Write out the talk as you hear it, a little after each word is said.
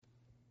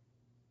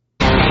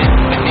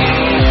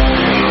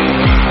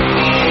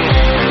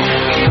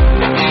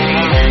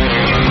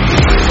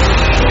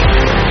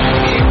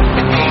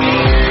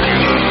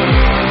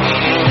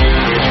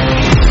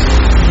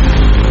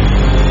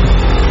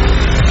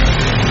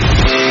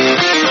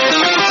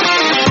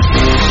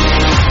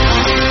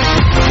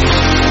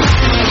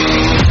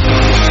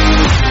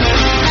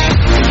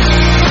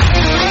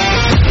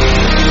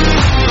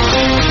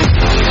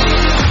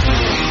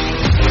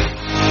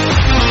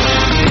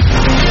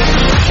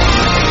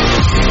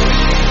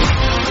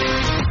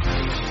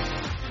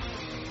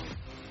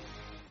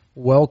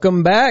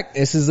Welcome back.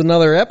 This is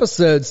another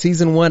episode,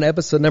 season 1,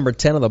 episode number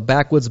 10 of the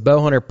Backwoods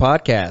Bowhunter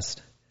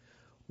Podcast.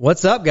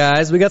 What's up,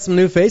 guys? We got some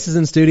new faces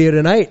in studio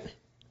tonight.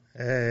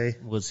 Hey.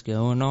 What's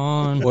going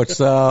on? What's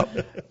up?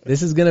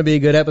 This is going to be a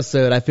good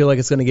episode. I feel like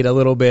it's going to get a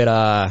little bit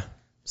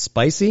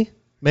spicy,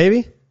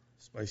 maybe?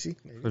 Spicy?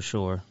 Maybe. For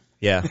sure.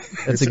 Yeah,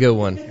 that's a good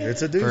one.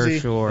 It's a doozy. For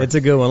sure. It's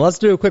a good one. Let's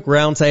do a quick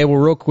round table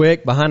real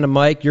quick. Behind the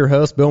mic, your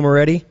host, Bill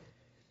Moretti.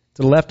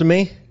 To the left of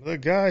me. The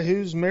guy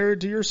who's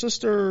married to your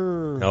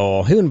sister.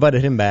 Oh, who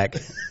invited him back?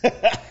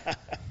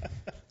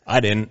 I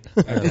didn't.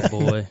 Oh,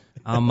 boy.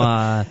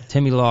 I'm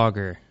Timmy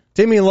Logger.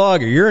 Timmy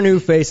Logger, you're a new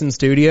face in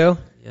studio.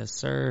 Yes,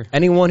 sir.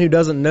 Anyone who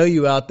doesn't know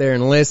you out there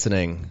and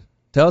listening,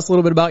 tell us a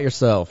little bit about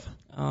yourself.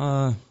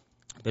 I've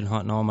been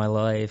hunting all my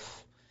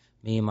life.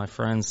 Me and my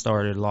friends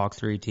started Lock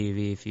 3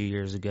 TV a few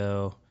years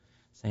ago.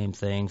 Same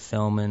thing,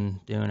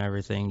 filming, doing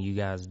everything you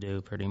guys do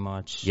pretty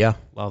much. Yeah.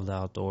 Love the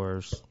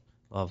outdoors.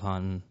 Love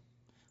hunting.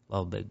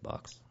 Love big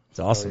bucks.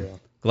 It's awesome. Oh, yeah.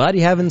 Glad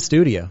you have it in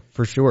studio,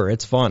 for sure.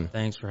 It's fun.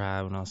 Thanks for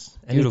having us.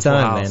 Anytime, Beautiful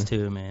house, man.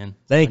 too, man.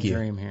 Thank My you.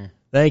 dream here.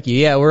 Thank you.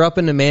 Yeah, we're up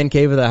in the man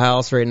cave of the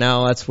house right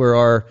now. That's where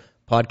our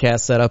podcast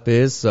setup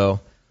is,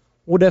 so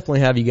we'll definitely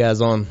have you guys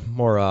on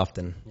more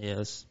often.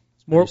 Yes.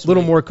 More,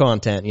 little more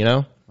content, you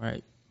know?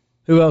 Right.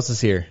 Who else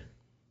is here?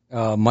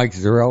 Mike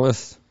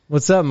Zarellis.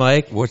 What's up,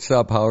 Mike? What's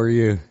up? How are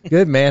you?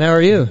 Good, man. How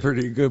are you?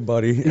 Pretty good,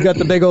 buddy. You got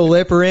the big old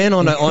lipper in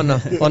on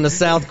the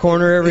south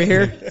corner over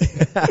here?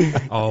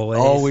 Always.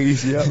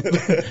 Always, yep.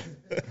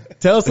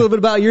 Tell us a little bit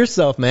about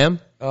yourself, man.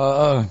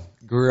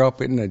 Grew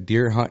up in a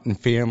deer hunting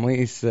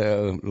family,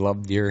 so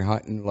love deer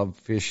hunting, love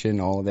fishing,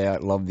 all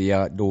that. Love the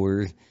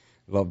outdoors.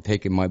 Love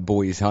taking my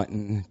boys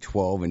hunting,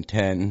 12 and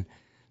 10,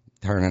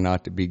 turning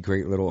out to be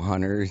great little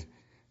hunters.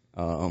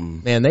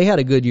 Man, they had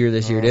a good year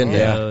this year, didn't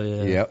they? Oh,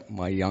 yeah. Yep,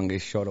 my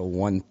youngest shot a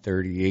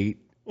 138.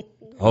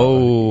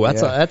 Oh,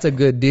 that's Yeah. a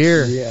good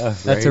deer. Yeah,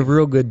 That's a right.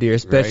 real good deer,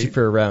 especially Right.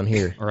 for around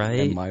here. Right.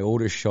 And my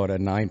oldest shot a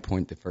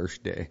 9-point the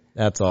first day.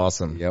 That's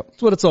awesome. Yep.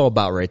 That's what it's all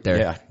about right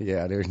there.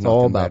 Yeah, there's nothing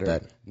all about better.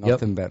 that. Yep.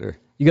 Nothing better.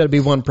 You got to be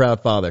one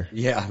proud father.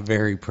 Yeah,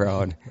 very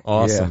proud.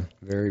 Awesome.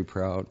 Yeah, very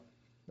proud.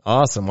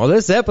 Awesome. Well,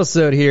 this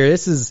episode here,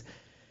 this is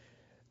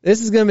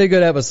going to be a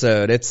good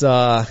episode. It's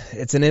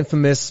an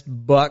infamous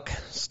buck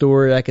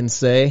story, I can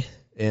say,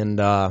 and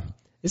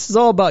this is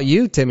all about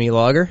you, Timmy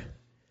Logger.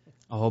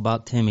 All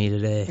about Timmy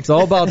today. It's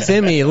all about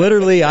Timmy.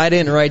 Literally, I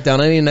didn't write down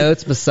any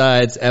notes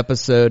besides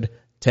episode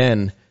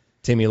 10,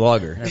 Timmy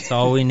Logger. That's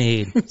all we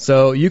need.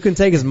 So you can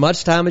take as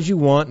much time as you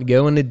want and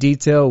go into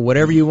detail,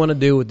 whatever you want to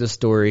do with this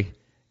story.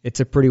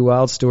 It's a pretty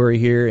wild story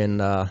here in,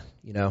 the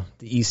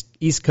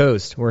East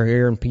Coast. We're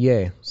here in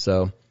PA.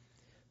 So,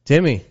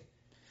 Timmy.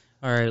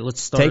 All right, let's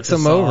start Take this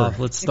some over. off.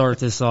 Let's start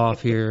this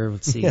off here.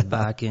 Let's see,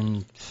 back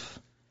in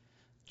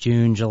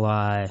June,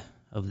 July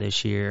of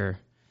this year.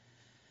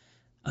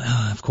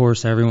 Of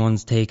course,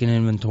 everyone's taking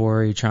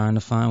inventory, trying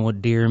to find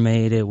what deer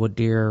made it, what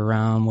deer are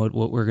around, what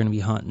we're going to be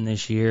hunting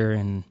this year,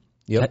 and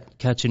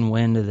catching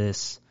wind of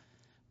this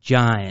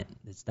giant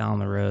that's down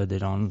the road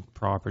that on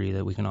property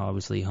that we can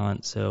obviously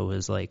hunt. So it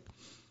was like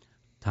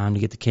time to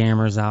get the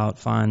cameras out,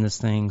 find this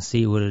thing,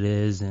 see what it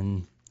is.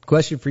 And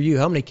Question for you.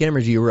 How many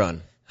cameras do you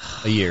run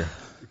a year?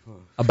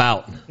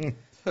 About.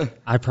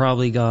 I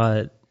probably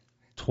got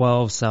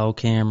 12 cell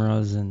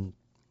cameras, and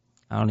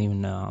I don't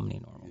even know how many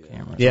normal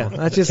cameras. Yeah,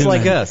 that's just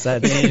like us.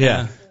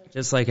 Yeah.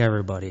 Just like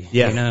everybody.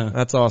 Yeah, You know,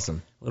 that's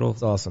awesome.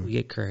 that's awesome. We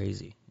get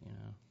crazy, you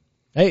know.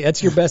 Hey,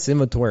 that's your best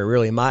inventory,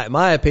 really.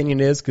 My opinion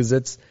is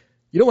because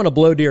you don't want to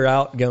blow deer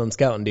out going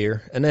scouting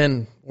deer, and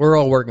then we're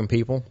all working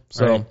people,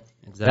 so Right.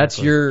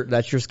 Exactly.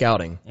 that's your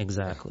scouting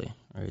Exactly.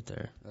 Right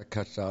there. That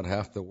cuts out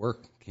half the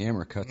work.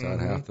 Camera cuts out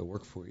half the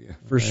work for you.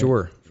 for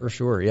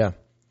sure. Yeah.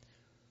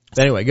 But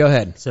anyway, go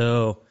ahead.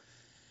 So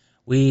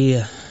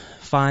we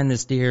find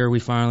this deer. We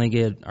finally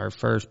get our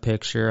first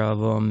picture of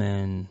him,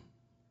 and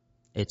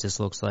it just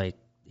looks like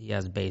he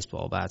has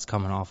baseball bats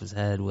coming off his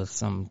head with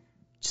some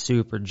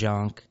super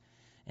junk.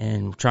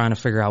 And we're trying to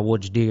figure out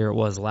which deer it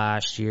was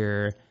last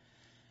year.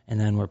 And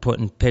then we're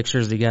putting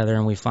pictures together,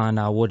 and we find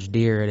out which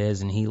deer it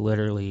is, and he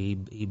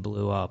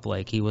blew up.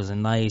 Like, he was a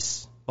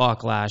nice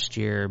buck last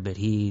year, but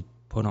he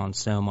put on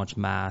so much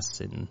mass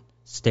and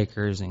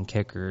stickers and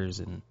kickers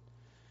and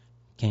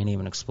can't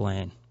even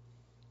explain.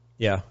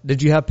 Yeah.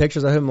 Did you have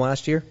pictures of him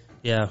last year?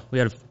 Yeah, we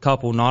had a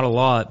couple, not a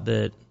lot,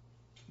 but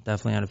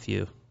definitely had a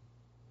few.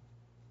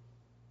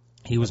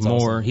 He was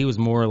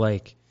more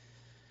like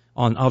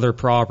on other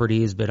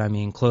properties, but I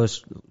mean,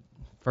 close.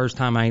 First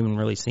time I even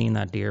really seen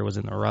that deer was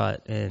in the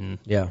rut, and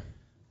Yeah.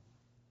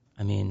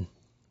 I mean,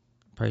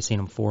 probably seen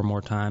him 4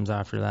 more times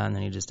after that, and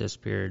then he just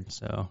disappeared.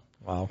 So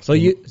Wow. So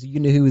you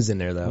knew who was in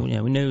there though.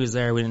 yeah, we knew he was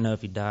there. We didn't know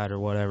if he died or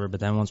whatever. But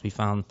then once we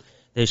found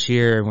this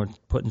year, and we're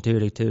putting two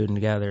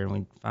together, and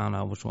we found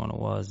out which one it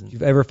was. And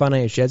You've ever found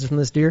any sheds from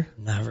this deer?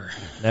 Never.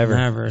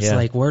 Never. It's Yeah.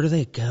 like, where do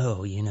they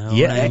go? You know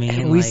Yeah, what I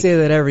mean? we Like, say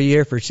that every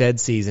year for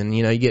shed season.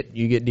 You know, you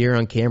get deer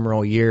on camera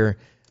all year,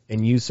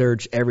 and you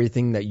search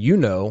everything that you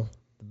know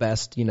the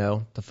best,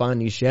 to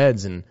find these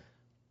sheds, and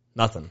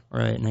nothing.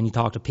 right. And then you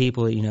talk to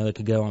people that that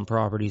could go on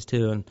properties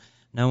too, and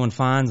no one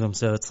finds them,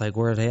 so it's like,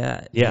 where are they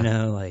at? Yeah. You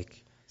know,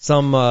 like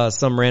Some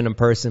random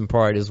person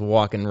probably just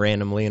walking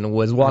randomly in the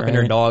woods, walking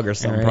their dog or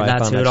something. Right. Probably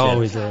That's found who it that shit.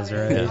 always is,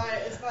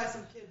 right? It's by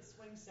some kid's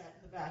swing set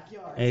in the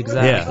backyard.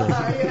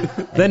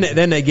 Exactly.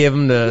 Then they give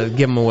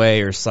them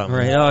away or something.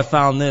 Right. Oh, I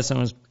found this and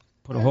was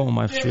put a hole in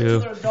my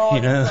shoe.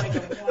 You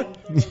know.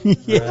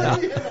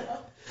 Yeah.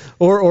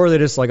 Or they're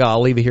just like, oh,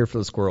 I'll leave it here for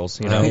the squirrels.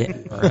 You know.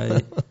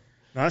 Right.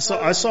 Now, I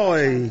saw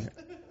a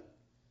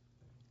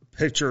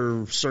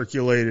picture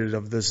circulated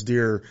of this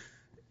deer.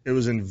 It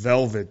was in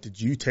velvet. Did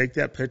you take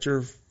that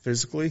picture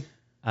physically?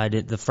 I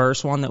did. The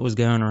first one that was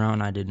going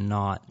around, I did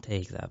not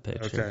take that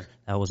picture. Okay.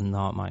 That was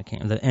not my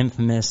camera. The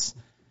infamous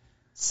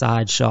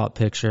side shot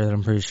picture that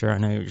I'm pretty sure I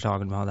know what you're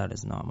talking about, that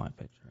is not my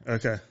picture.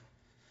 Okay.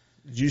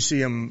 Did you see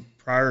him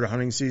prior to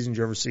hunting season? Did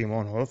you ever see him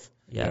on hoof?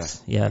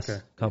 Yes. Okay.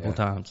 A couple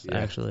times,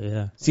 actually,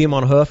 yeah. See him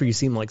on hoof, or you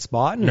see him like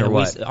spotting, or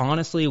what?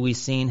 Honestly, we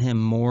seen him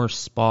more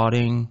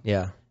spotting.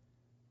 Yeah.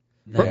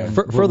 than-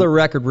 For the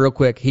record, real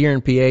quick, here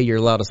in PA, you're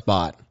allowed to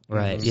spot.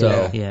 Right,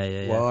 So-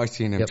 yeah. Well, I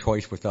seen him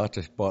twice without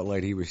the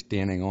spotlight. He was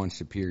standing on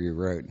Superior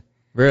Road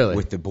Really?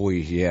 with the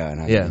boys,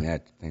 and I mean,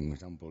 that thing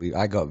was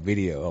unbelievable. I got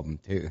video of him,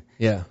 too,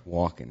 Yeah.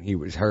 walking. He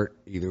was hurt,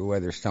 either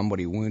whether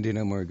somebody wounded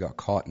him or he got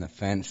caught in the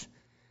fence.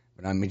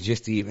 But, I mean,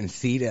 just to even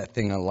see that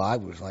thing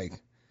alive was like,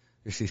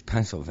 this is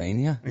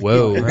Pennsylvania?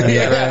 Whoa.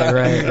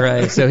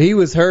 Right. So he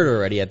was hurt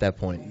already at that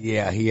point.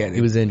 Yeah,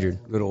 He was injured.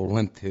 little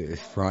limp to his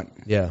front.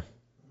 Yeah.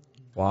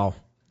 Wow.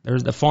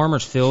 There's the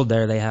farmer's field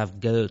there. They have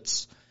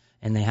goats,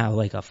 and they have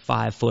like a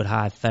 5-foot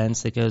high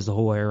fence that goes the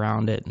whole way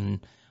around it.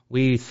 And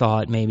we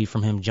thought maybe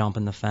from him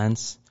jumping the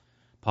fence,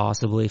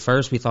 possibly.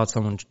 First, we thought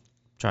someone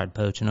tried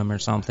poaching him or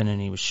something,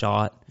 and he was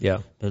shot. Yeah.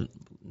 But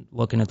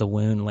looking at the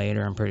wound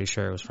later, I'm pretty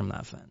sure it was from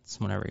that fence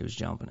whenever he was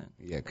jumping it.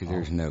 Yeah, because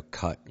there's no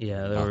cut.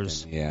 Yeah, there nothing.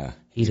 was. Yeah.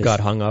 He just Got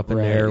hung up in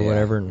there or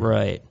whatever. And,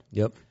 Right.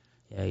 Yep.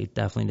 Yeah, he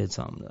definitely did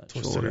something to that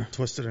shoulder.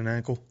 Twisted an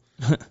ankle.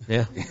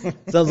 Yeah.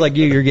 Sounds like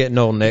you're getting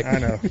old, Nick. I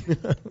know.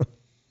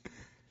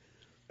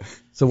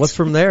 So what's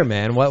from there,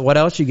 man? What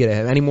else you get?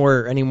 Any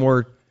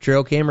more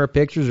trail camera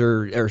pictures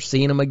or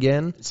seeing them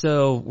again?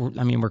 So,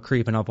 I mean, we're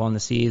creeping up on the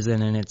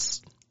season, and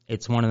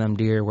it's one of them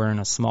deer. We're in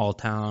a small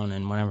town,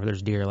 and whenever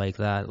there's deer like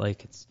that,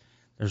 like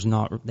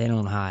they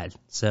don't hide.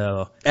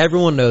 So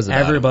Everyone knows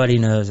about everybody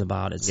knows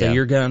about it. So Yeah.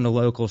 you're going to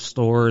local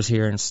stores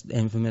here and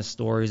infamous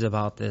stories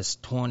about this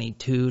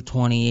 22,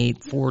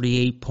 28,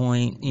 48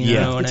 point, you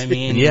know what I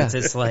mean? Yeah. It's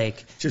just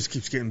like, Just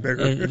keeps getting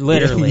bigger.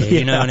 literally,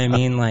 you know what I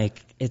mean?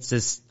 Like, it's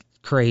just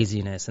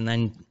craziness. And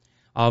then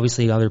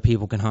obviously other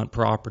people can hunt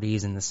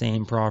properties in the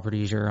same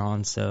properties you're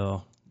on,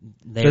 so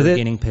they're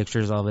getting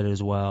pictures of it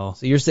as well.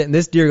 So you're saying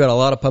this deer got a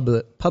lot of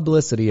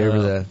publicity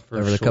over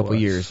the couple sure.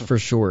 years, for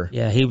sure.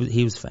 Yeah, he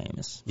was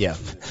famous. Yeah.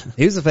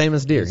 He was a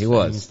famous deer. He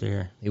was. Famous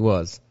deer. He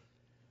was.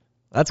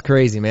 That's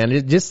crazy,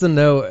 man. Just to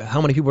know how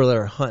many people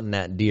are hunting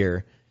that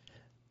deer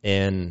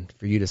and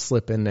for you to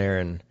slip in there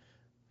and,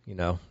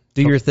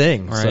 do your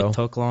thing. Right, So,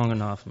 took long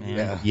enough,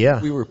 man. Yeah.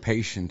 We were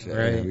patient.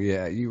 Right.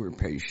 Yeah, you were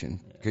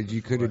patient. Because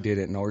you could have did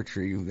it in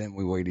archery, then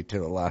we waited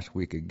till the last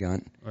week of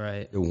gun.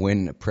 Right. The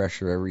wind, the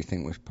pressure,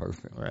 everything was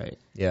perfect. Right.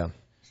 yeah.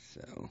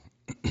 So,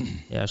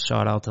 Yeah,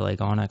 shout out to like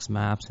Onyx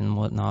Maps and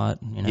whatnot,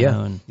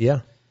 Yeah. and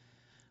Yeah.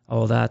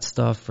 all that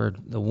stuff for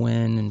the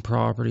wind and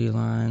property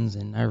lines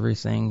and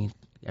everything.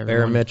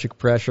 Barometric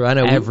pressure. I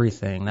know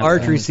everything. That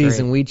archery thing's great.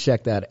 season, we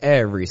check that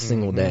every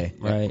single day.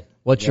 Right.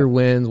 What's your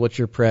winds? What's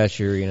your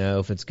pressure?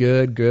 If it's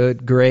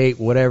good, great,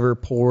 whatever,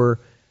 poor.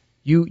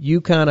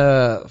 You kind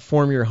of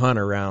form your hunt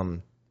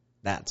around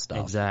that stuff.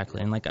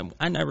 Exactly. And like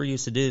I never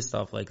used to do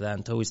stuff like that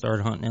until we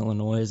started hunting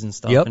Illinois and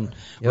stuff, Yep. and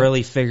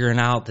really figuring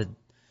out that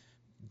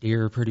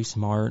deer are pretty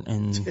smart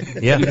and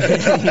Yeah.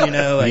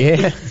 like,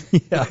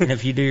 Yeah. and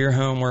if you do your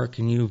homework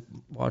and you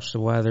watch the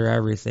weather,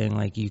 everything,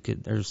 like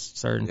there's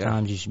certain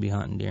times you should be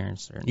hunting deer and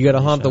certain You got to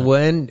times hunt the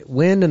shouldn't.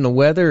 wind and the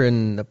weather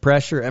and the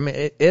pressure. I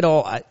mean, it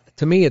all.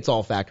 To me, it's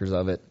all factors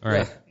of it.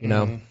 Right.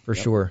 For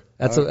sure.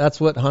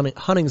 That's what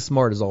hunting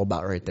smart is all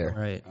about, right there.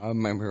 Right. I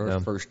remember our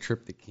first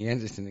trip to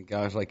Kansas, and the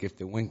guy's like, if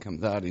the wind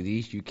comes out of the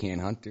east, you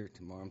can't hunt there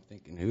tomorrow. I'm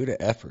thinking, who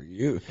the F are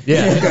you?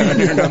 Yeah. You're going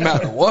there no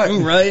matter what.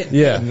 Right?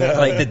 Yeah.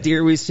 Like the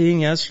deer we seen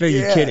yesterday,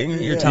 you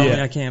kidding? You're telling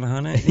me I can't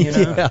hunt it,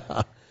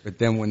 Yeah. But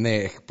then when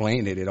they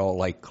explained it, it all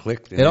like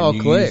clicked. And It then all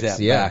you clicks, use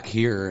that yeah. back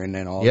here, and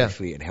then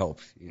obviously it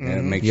helps.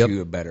 It makes Yep.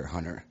 you a better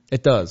hunter.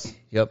 It does.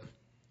 Yep.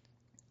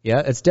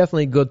 Yeah, it's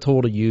definitely a good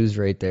tool to use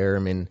right there. I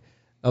mean,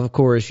 of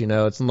course,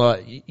 it's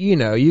not. You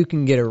can you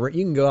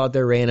can go out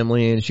there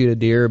randomly and shoot a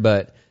deer,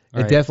 but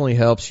it definitely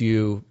helps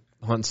you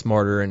hunt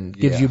smarter and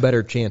gives you a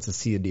better chance to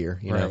see a deer.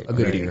 A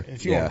good deer.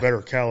 If you want a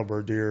better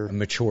caliber deer, A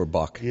mature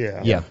buck.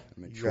 yeah, Yeah. A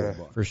you mature gotta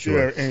buck. For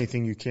sure. do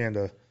anything you can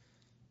to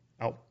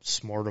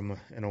outsmart them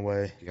in a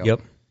way.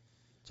 Yep.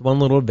 It's one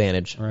little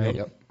advantage. Right.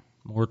 Yep.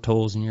 More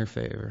tools in your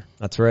favor.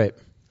 That's right.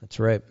 That's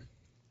right.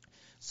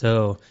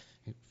 So,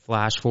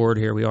 flash forward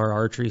here, we are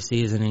archery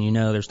season, and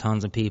there's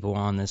tons of people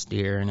on this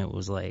deer, and it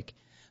was like,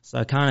 so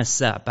I kind of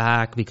sat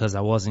back because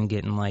I wasn't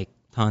getting like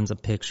tons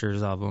of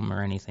pictures of them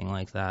or anything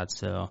like that.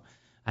 So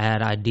I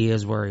had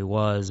ideas where he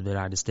was, but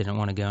I just didn't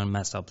want to go and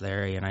mess up the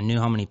area. And I knew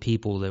how many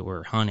people that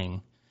were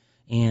hunting.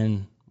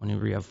 And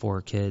whenever you have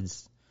 4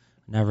 kids,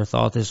 I never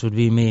thought this would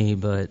be me,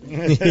 but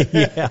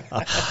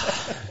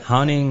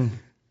hunting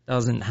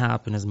doesn't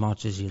happen as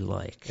much as you'd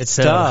like. It's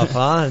tough,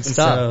 huh? It's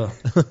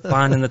tough. So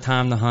finding the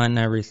time to hunt and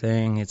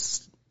everything,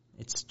 it's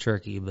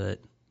tricky, but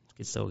you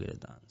can still get it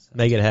done. So.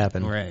 Make it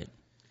happen. Right.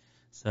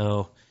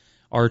 So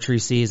archery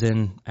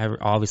season,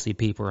 obviously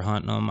people were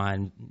hunting them. I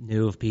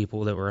knew of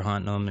people that were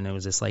hunting them, and it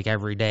was just like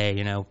every day,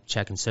 you know,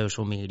 checking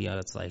social media.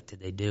 It's like, did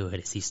they do it?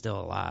 Is he still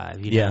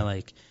alive? You know,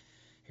 like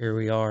here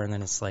we are, and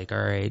then it's like,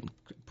 all right,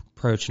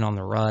 approaching on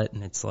the rut,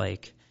 and it's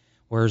like,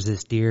 where's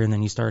this deer? And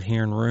then you start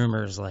hearing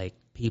rumors like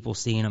people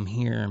seeing him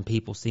here and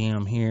people seeing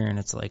him here, and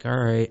it's like, all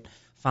right.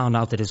 Found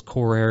out that his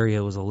core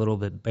area was a little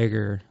bit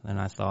bigger than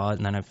I thought,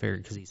 and then I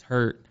figured because he's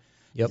hurt,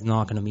 he's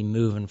not going to be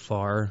moving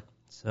far.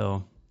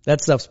 So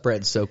that stuff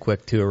spreads so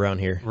quick too around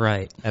here.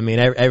 Right. I mean,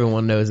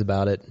 everyone knows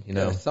about it. You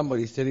know,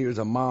 somebody said he was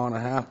 1.5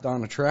 miles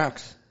down the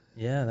tracks.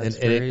 Yeah, that's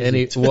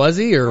and was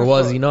he or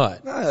was he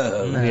not?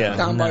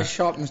 Down by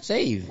Shop and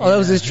Save. Oh, that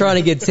was just trying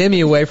to get Timmy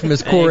away from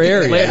his core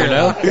area. You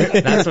know,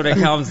 that's what it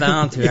comes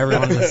down to.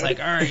 Everyone's just like,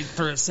 all right,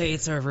 for say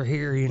it's over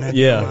here, you know,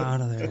 get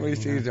out of there. Somebody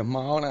said he's 1.5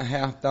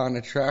 miles down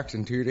the tracks,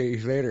 and 2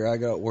 days later, I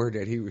got word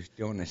that he was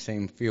still in the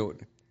same field.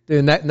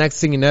 Dude,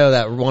 next thing you know,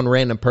 that one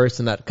random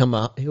person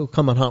he'll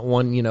come and hunt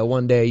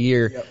one day a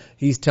year. Yep.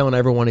 He's telling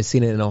everyone he's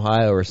seen it in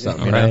Ohio or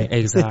something. You know? Right,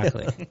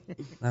 exactly.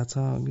 That's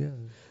how it goes.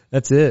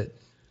 That's it.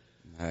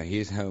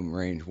 His home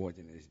range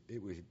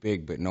it was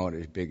big, but not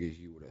as big as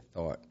you would have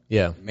thought.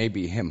 Yeah.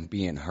 Maybe him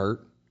being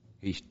hurt,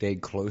 he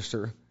stayed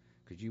closer,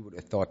 because you would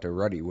have thought the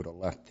ruddy would have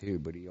left too,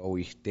 but he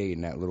always stayed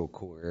in that little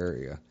core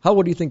area. How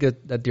old do you think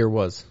that deer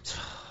was?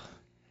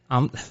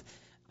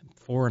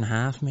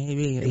 4.5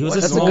 maybe.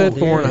 That's a good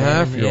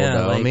 4.5-year-old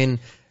though. I mean,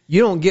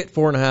 you don't get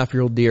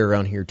 4.5-year-old deer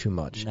around here too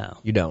much. No.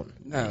 You don't.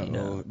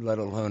 No, let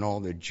alone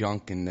all the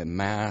junk and the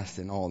mass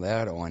and all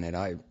that on it.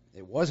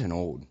 It wasn't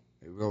old.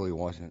 It really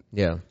wasn't.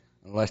 Yeah.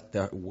 Unless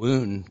the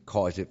wound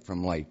caused it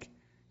from like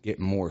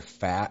getting more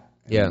fat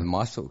and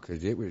muscle,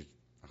 because it was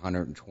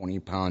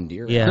 120-pound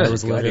deer. Yeah, it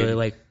was literally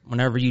like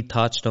whenever you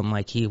touched him,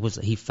 like he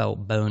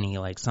felt bony,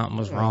 like something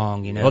was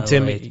wrong. You know. Well,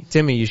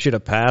 Timmy, you should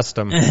have passed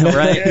him.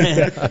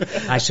 Right.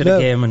 I should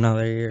have gave him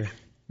another year.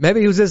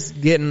 Maybe he was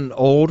just getting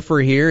old for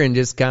here and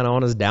just kind of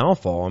on his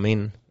downfall. I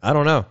mean, I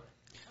don't know. I'm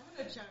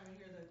going to chime in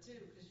here, though, too,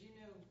 because, you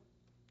know,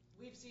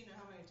 we've seen it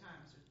how many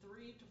times. A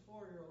 3 to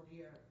 4-year-old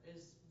deer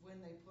is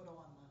when they put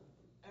on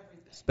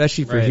everything.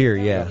 Especially for here,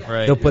 yeah.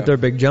 Right. They'll put their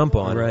big jump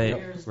on. Right. They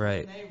really put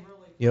on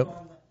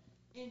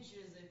the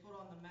inches, they put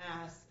on the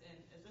mass, and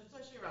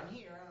especially around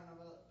here, I don't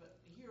know, but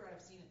here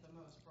I've seen it the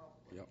most,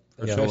 probably.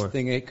 The best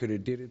thing they could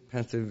have did in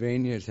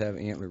Pennsylvania is have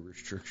antler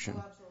restruction. Oh,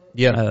 absolutely.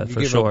 Yeah, you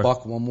for give sure. a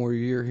buck one more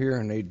year here,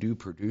 and they do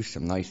produce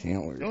some nice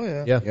antlers. Oh,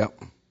 yeah. Yeah.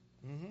 Yep.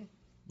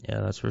 Yeah,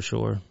 that's for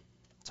sure.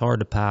 It's hard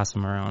to pass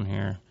them around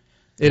here.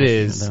 It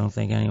is. I don't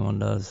think anyone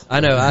does.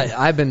 I know.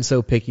 I've been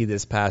so picky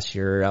this past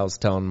year. I was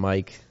telling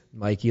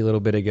Mikey a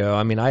little bit ago.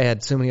 I mean, I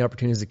had so many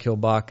opportunities to kill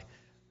buck,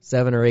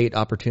 7 or 8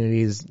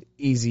 opportunities,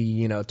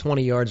 easy,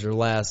 20 yards or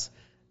less,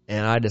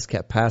 and I just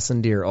kept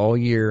passing deer all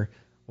year,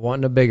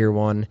 wanting a bigger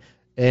one.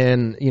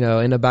 And,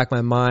 in the back of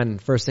my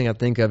mind, first thing I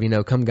think of,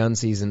 come gun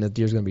season, the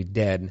deer's going to be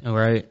dead.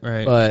 Right.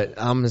 But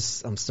I'm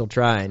still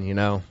trying,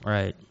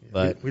 Right.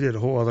 But we did a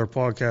whole other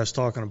podcast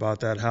talking about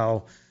that,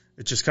 how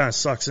it just kind of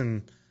sucks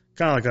in,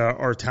 kind of like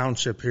our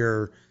township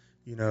here.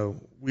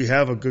 We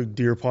have a good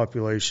deer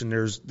population.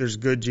 There's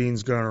good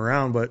genes going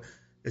around, but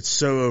it's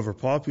so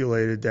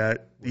overpopulated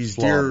that these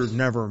deer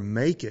never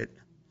make it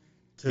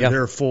to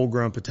their full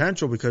grown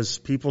potential, because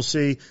people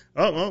see,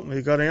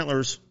 they got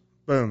antlers,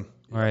 boom.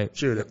 Right.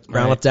 Shoot it.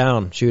 round it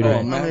down, shoot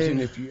it. Imagine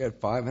if you had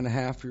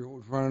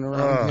 5.5-year-olds running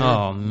around here.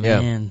 Oh,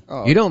 man.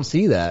 Oh. You don't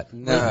see that.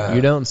 No.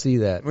 You don't see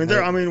that.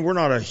 We're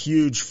not a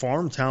huge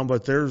farm town,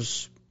 but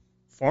there's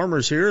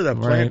farmers here that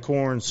plant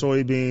corn,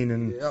 soybean,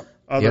 and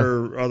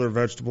other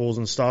vegetables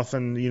and stuff.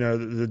 And,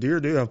 the deer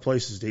do have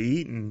places to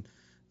eat, and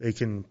they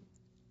can,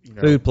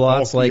 food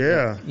plots, a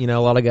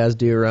lot of guys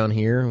do around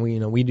here.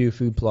 We do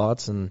food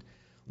plots and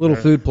little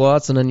food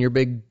plots, and then your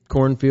big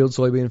cornfield,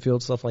 soybean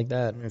field, stuff like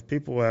that. If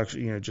people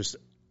actually, just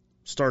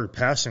started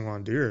passing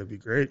on deer, it'd be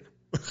great.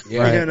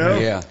 Yeah, Yeah.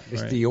 yeah.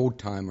 It's the old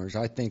timers.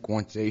 I think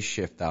once they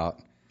shift out,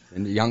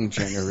 and the young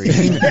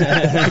generation.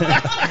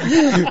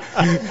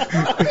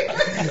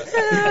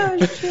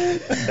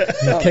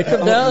 Kick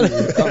them down.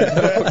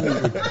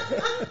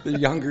 The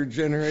younger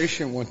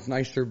generation wants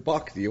nicer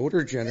buck. The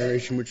older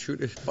generation would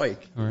shoot a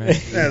spike. Right.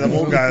 Yeah, the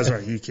old guys are,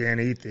 you can't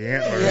eat the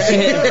antlers.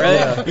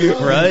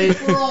 Right.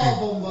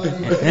 Problem, buddy.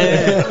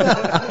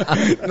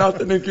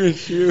 Nothing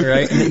against you.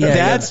 Right.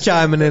 Dad's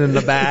chiming in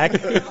the back.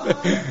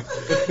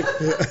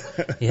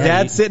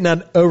 Dad's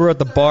sitting over at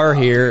the bar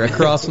here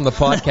across from the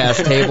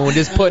podcast table and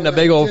just putting a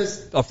big old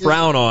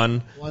frown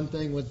on. One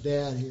thing with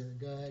Dad here.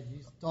 Go ahead. You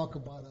talk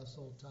about us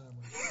old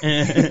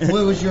timers.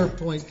 What was your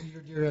point?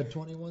 You had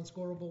 21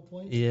 scoreable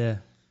points? Yeah.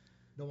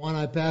 The one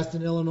I passed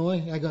in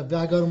Illinois? I got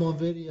him on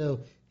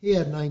video. He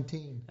had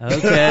 19. Okay.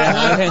 And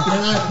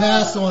I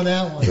passed on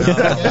that one.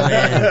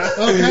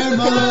 Okay,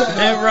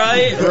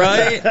 mother.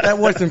 Right. That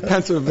wasn't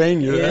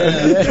Pennsylvania.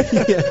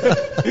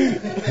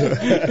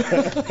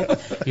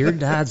 Your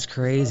dad's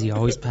crazy,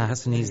 always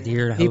passing these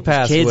deer. I He hope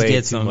passed kids way get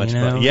too some, much you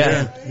know? buck.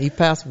 Yeah, he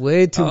passed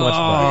way too much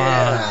buck.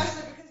 Yeah.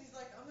 Because he's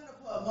like, I'm going to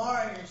put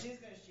Mara here. She's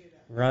going to shoot him.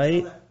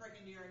 Right. That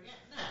freaking deer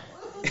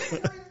again.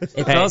 No.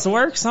 It does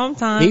work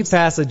sometimes. He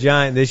passed a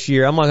giant this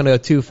year. I'm not going to go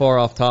too far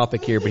off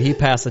topic here, but he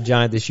passed a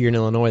giant this year in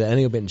Illinois that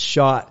ended up being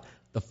shot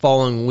the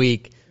following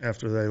week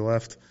After they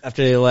left.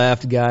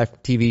 Guy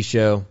TV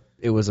show.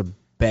 It was a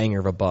banger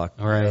of a buck.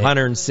 Right.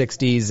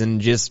 160s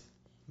and just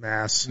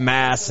Mass.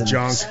 and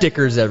Junk.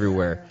 stickers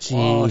everywhere.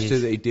 Oh, Jeez. so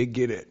they did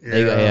get it.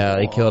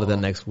 They killed it the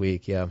next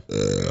week. Yeah.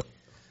 God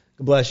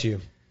bless you.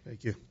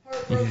 Thank you.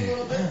 Heartbroken a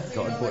little bit.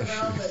 God bless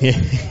Yeah.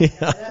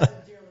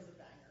 That deer was a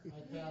banger. I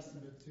passed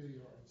him at 2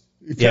 yards.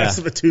 You Yeah. passed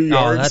him at 2 Oh,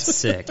 yards. that's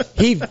sick.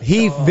 He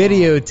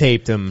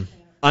videotaped him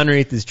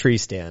underneath his tree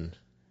stand.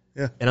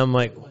 Yeah. And I'm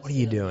like, what are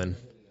you doing?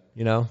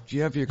 You know? Do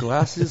you have your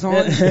glasses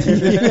on? He's like,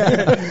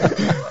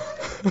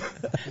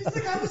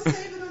 I was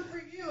saving them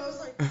for you. I was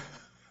like,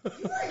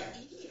 you are an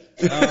idiot.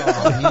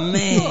 Oh,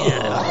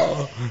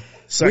 man.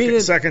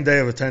 Second day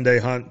of a 10-day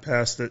hunt,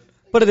 passed it.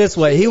 Put it this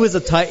way, he was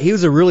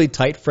a really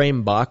tight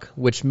frame buck,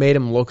 which made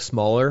him look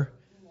smaller.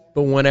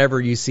 But whenever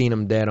you seen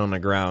him dead on the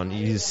ground,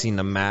 you just seen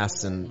the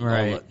mass and all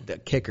Right. the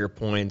kicker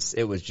points.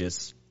 It was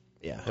just,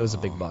 it was a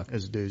big buck. It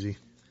was a doozy.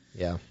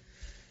 Yeah.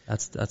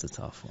 That's a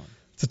tough one.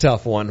 It's a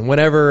tough one.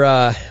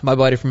 Whenever my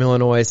buddy from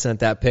Illinois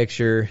sent that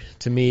picture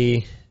to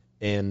me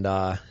and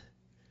I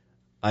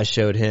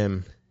showed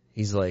him,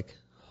 he's like,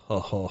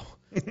 oh,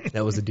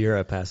 that was a deer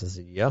I passed. I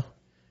said, yeah.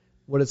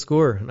 What did it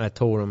score? And I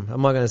told him,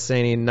 I'm not going to say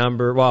any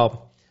number.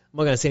 Well, I'm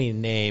not going to say any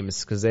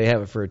names because they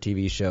have it for a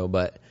TV show,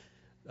 but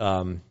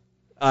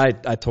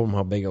I told him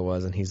how big it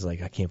was, and he's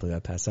like, I can't believe I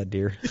passed that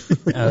deer.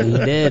 Oh, you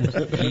did.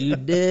 You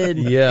did.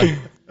 Yeah.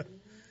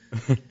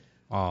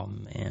 Oh,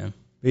 man.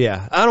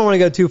 Yeah. I don't want to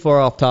go too far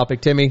off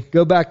topic, Timmy.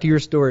 Go back to your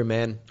story,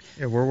 man.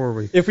 Yeah, where were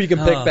we? If we can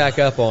pick back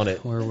up on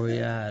it. Where were we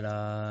at?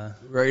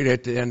 Right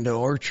at the end of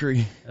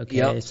archery. Okay,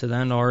 Yep. so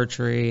then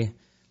archery,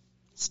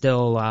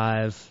 still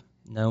alive.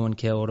 No one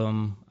killed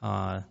him.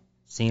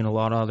 Seen a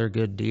lot of other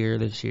good deer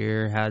this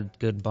year. Had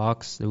good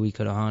bucks that we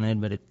could have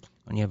hunted, but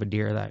when you have a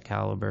deer of that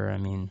caliber, I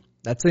mean,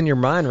 That's in your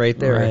mind right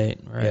there. right.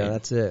 Yeah,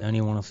 that's it. Don't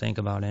even want to think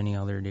about any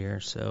other deer.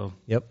 So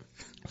Yep.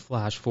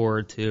 flash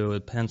forward to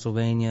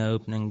Pennsylvania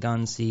opening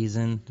gun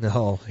season.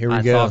 No, here we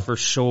I go. thought for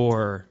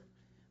sure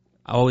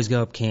I always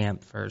go up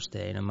camp first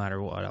day, no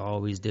matter what. I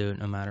always do it,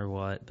 no matter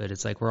what. But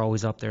it's like we're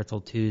always up there till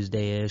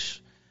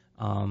Tuesday-ish.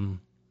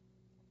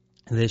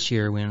 This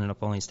year we ended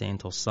up only staying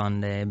till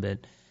Sunday, but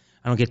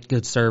I don't get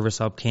good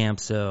service up camp,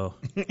 so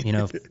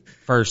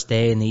first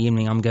day in the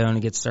evening I'm going to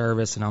get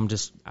service, and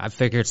I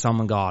figured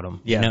someone got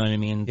him. Yeah. You know what I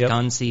mean? Yep.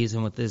 Gun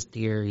season with this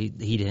deer, he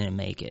didn't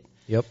make it.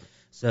 Yep.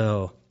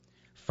 So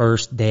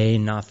first day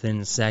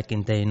nothing,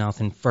 second day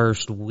nothing,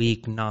 first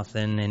week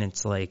nothing, and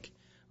it's like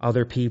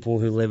other people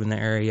who live in the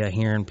area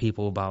hearing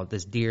people about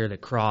this deer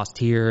that crossed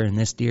here and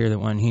this deer that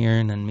went here,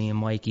 and then me and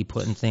Mikey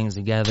putting things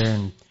together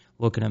and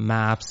looking at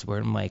maps where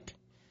I'm like,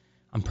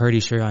 I'm pretty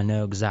sure I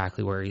know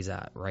exactly where he's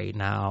at right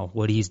now,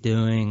 what he's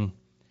doing.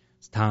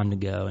 It's time to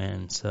go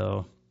in.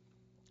 So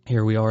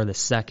here we are, the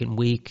second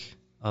week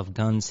of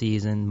gun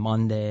season,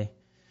 Monday.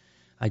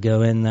 I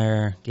go in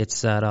there, get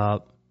set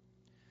up.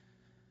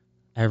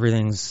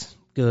 Everything's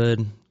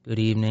good. Good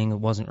evening. It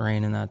wasn't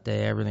raining that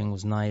day. Everything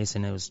was nice,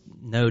 and it was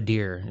no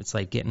deer. It's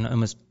like getting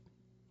almost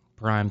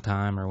prime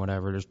time or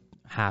whatever. There's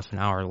half an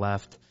hour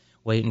left,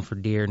 waiting for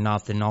deer,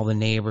 nothing. All the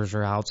neighbors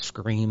are out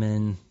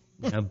screaming,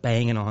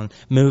 banging on,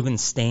 moving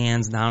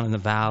stands down in the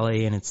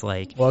valley, and it's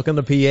like, Welcome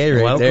to PA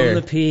right welcome there.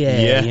 to PA,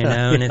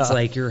 and it's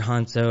like your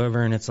hunt's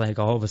over, and it's like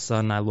all of a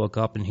sudden I look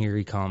up and here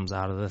he comes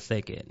out of the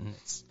thicket, and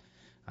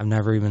I've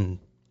never even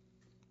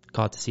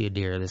caught to see a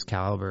deer of this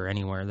caliber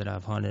anywhere that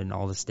I've hunted in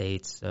all the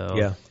states. So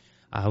Yeah.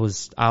 I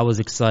was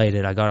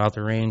excited. I got out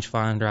the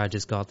rangefinder. I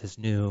just got this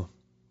new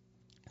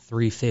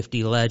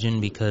 350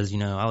 Legend because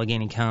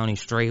Allegheny County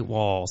straight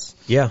walls.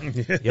 Yeah.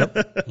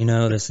 Yep.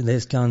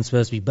 This gun's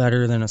supposed to be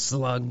better than a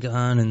slug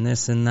gun and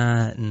this and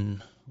that,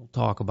 and we'll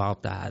talk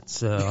about that.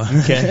 So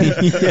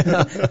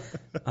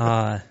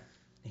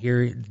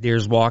here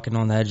deer's walking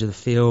on the edge of the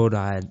field.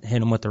 I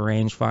hit him with the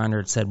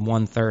rangefinder. It said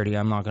 130.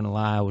 I'm not gonna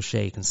lie, I was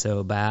shaking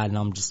so bad, and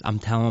I'm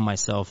telling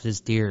myself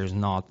this deer is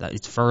not that.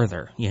 It's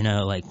further.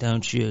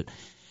 Don't shoot.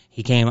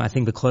 He came. I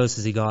think the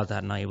closest he got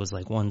that night was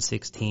like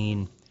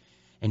 116.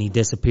 And he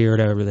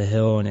disappeared over the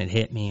hill, and it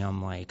hit me.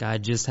 I'm like, I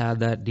just had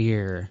that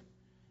deer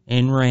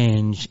in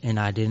range, and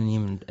I didn't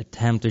even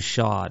attempt a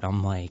shot.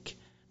 I'm like,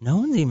 no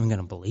one's even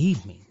going to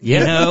believe me. Yeah.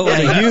 You know,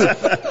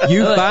 like,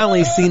 you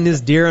finally seen this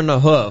deer on the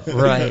hoof,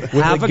 right? With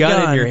Have a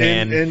gun in your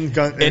hand, and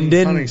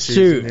didn't hunting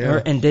shoot. season,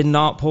 yeah. and did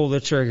not pull the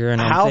trigger. And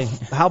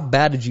How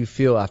bad did you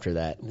feel after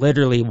that?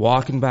 literally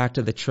walking back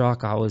to the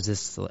truck, I was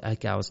just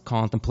like, I was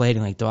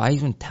contemplating, like, do I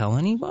even tell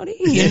anybody?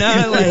 You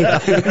know,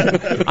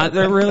 like,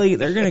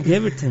 they're going to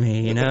give it to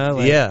me, you know?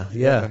 Like,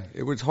 Yeah.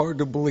 It was hard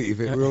to believe.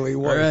 It really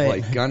was. Right.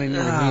 Like gun in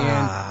your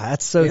hand.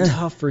 That's so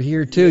tough for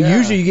here too. Yeah.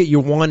 Usually you get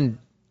your one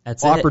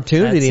that's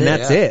opportunity and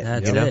that's it.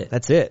 That's you know? it.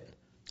 That's it.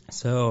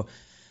 So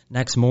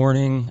next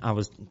morning, I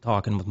was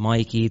talking with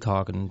Mikey,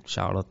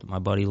 shout out to my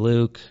buddy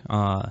Luke.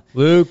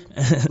 Luke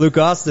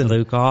Austin.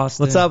 Luke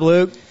Austin. What's up,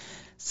 Luke?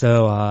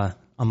 So,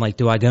 I'm like,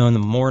 do I go in the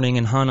morning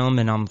and hunt him?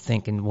 And I'm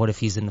thinking, what if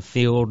he's in the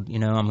field? You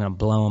know, I'm going to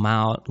blow him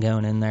out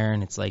going in there.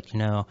 And it's like, you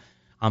know,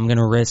 I'm going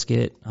to risk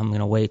it. I'm going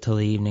to wait till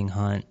the evening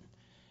hunt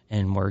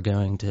and we're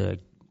going to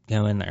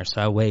go in there.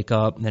 So I wake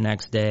up the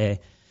next day.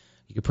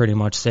 You could pretty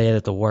much say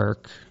that the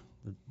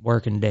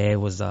working day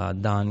was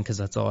done because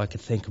that's all I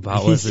could think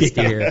about was this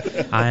deer.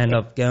 I end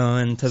up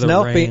going to the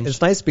range.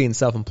 It's nice being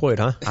self-employed,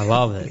 huh? I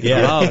love it. Yeah.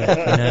 I love it.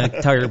 You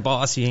know, tell your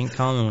boss you ain't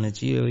coming when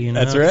it's you, you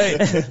know? That's right.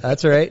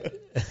 That's right.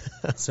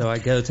 So I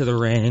go to the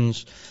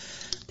range,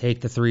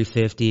 take the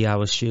 350. I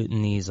was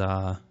shooting these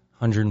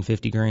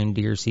 150 grain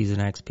deer season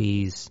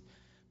XPs.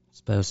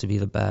 Supposed to be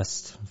the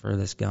best for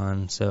this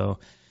gun. So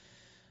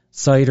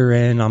sight her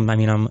in.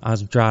 I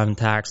was driving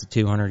tax at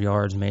 200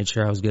 yards, made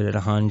sure I was good at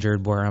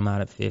 100 where I'm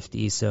at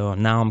 50. So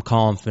now I'm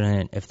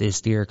confident if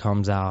this deer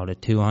comes out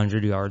at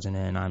 200 yards and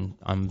in,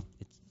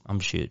 I'm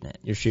shooting it.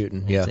 You're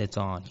shooting. Yeah. It's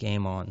on,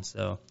 game on.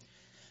 So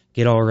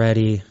get all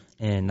ready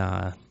and,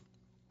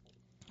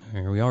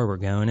 here we are, we're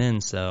going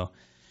in. So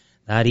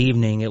that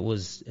evening it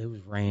was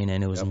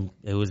raining.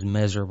 It was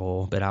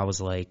miserable, but I was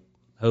like,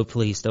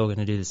 hopefully he's still going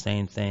to do the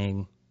same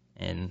thing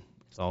and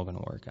it's all going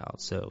to work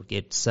out. So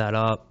get set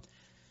up,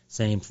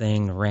 same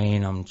thing, the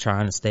rain. I'm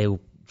trying to stay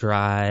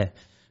dry,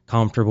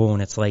 comfortable,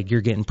 and it's like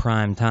you're getting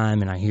prime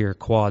time and I hear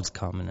quads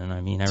coming. And I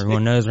mean,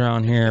 everyone knows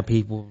around here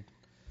people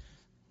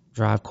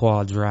drive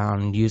quads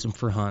around and use them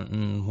for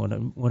hunting,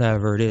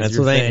 whatever it is.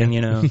 Pennsylvania. Your thing,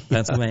 you know,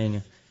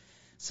 Pennsylvania.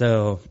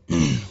 So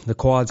the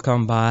quads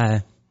come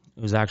by.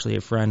 It was actually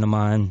a friend of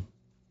mine.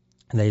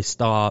 They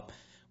stop.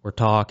 We're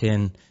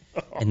talking.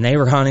 And they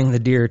were hunting the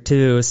deer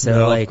too.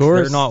 So, like,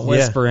 they're not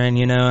whispering,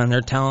 you know, and they're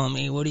telling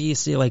me, what do you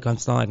see? Like, I'm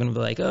still not going to be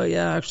like, oh,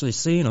 yeah, I actually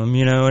seen them,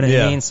 you know what I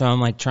mean? So I'm,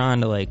 like,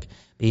 trying to, like,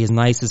 be as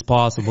nice as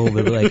possible,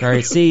 but be like, all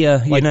right, see ya,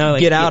 you know.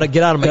 Like, get out of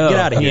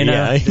here. You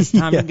know, it's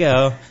time to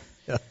go.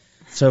 Yeah.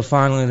 So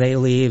finally they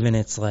leave, and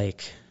it's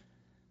like,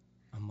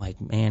 I'm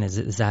like, man,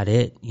 is that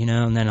it? You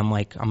know, and then I'm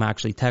like, I'm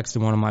actually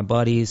texting one of my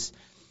buddies,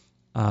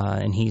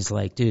 and he's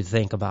like, dude,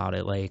 think about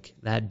it. Like,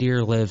 that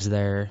deer lives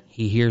there.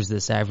 He hears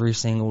this every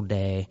single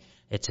day.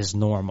 It's just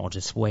normal.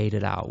 Just wait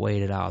it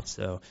out.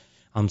 So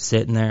I'm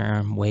sitting there,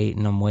 I'm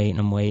waiting. I'm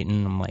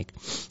like,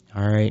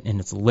 all right. And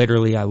it's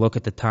literally, I look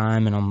at the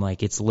time and I'm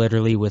like, it's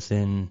literally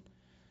within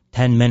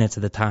 10 minutes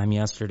of the time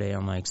yesterday.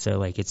 I'm like, so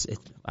like,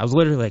 I was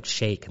literally like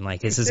shaking, like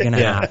this is going to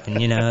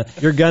happen, you know?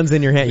 Your gun's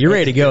in your hand. You're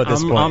ready to go at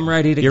this point. I'm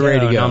ready to go. You're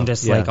ready to go. And I'm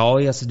just like, all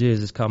he has to do is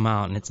just come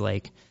out, and it's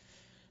like,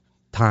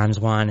 time's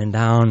winding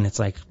down. And it's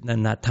like,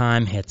 then that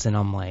time hits and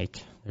I'm like,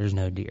 there's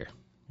no deer.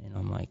 And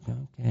I'm like,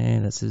 okay,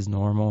 this is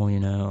normal, you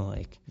know,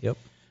 like, yep.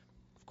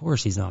 Of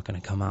course he's not going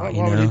to come out,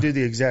 Why would he do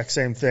the exact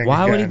same thing?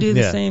 Why again? would he do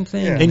the same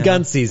thing? Yeah. You In know?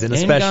 gun season,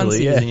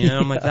 especially. In gun season, you know,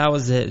 I'm like, that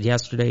was it.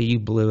 Yesterday you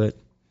blew it.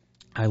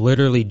 I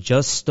literally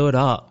just stood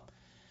up.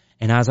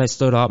 And as I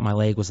stood up, my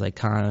leg was like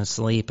kind of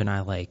asleep, and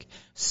I like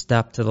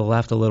stepped to the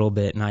left a little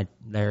bit, and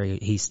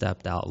he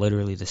stepped out,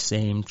 literally the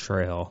same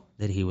trail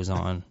that he was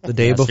on The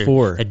day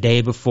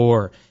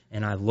before.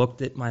 And I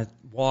looked at my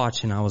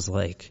watch, and I was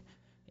like,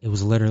 it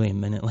was literally a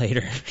minute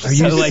later. Are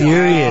you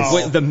serious?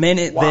 Wow. The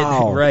minute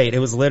that, right, it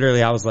was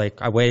literally, I was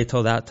like, I waited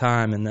till that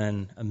time, and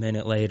then a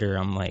minute later,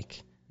 I'm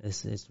like,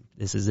 this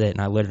is it.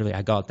 And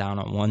I got down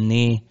on one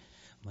knee.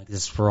 I'm like,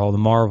 this is for all the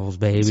marbles,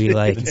 baby.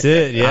 Like, that's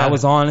it, yeah. I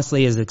was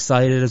honestly as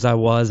excited as I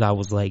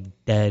was like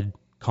dead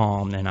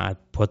calm, and I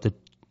put the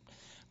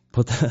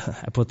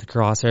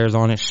crosshairs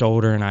on his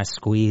shoulder, and I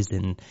squeezed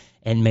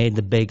and made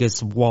the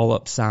biggest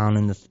wallop sound,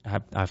 and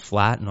I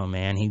flattened him,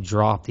 man. He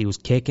dropped, he was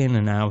kicking,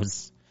 and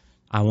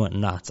I went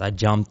nuts. I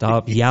jumped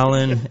up,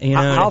 yelling, you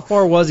know. How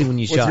far was he when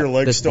you shot? Was your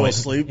leg this still point?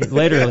 asleep?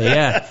 Literally,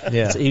 yeah.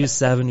 Yeah. So he was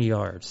 70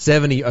 yards.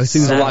 70. Oh, so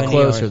he was a lot 70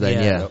 closer yards,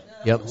 then, yeah.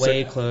 Yep.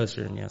 Way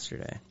closer than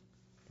yesterday.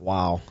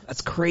 Wow.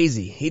 That's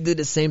crazy. He did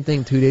the same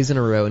thing 2 days in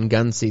a row in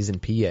gun season,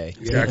 PA.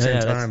 Exact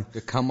same time.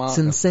 To come out It's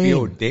in the insane.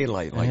 field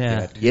daylight like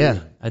that. Too. Yeah.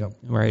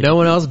 Right. No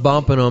one else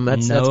bumping him.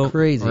 That's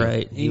crazy.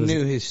 Right. He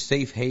knew his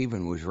safe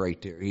haven was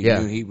right there. He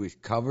knew he was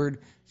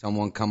covered.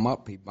 Someone come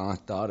up, he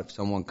bounced out. If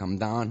someone come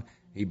down,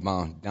 he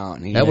bounced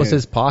down. That was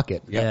his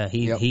pocket. Yeah,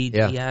 he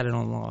had it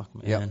on lock,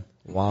 man. Yep.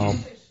 Wow.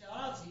 Shout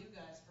out to you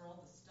guys for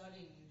all the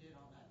studying you did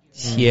on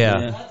that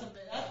deer.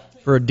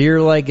 Yeah. For a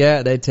deer like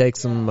that, they take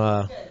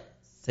some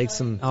Take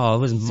some Oh, it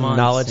was some months,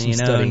 knowledge you and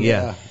know, studying.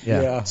 and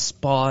Yeah.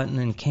 spotting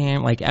and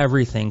camp, like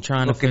everything,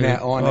 trying Looking to figure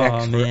at on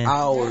X for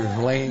hours,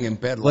 laying in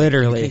bed. Like,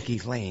 Literally. You think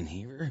he's laying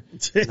here?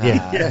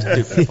 Yeah. That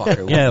stupid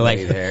fucker Yeah, wouldn't like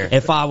lay there.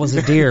 if I was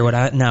a deer, would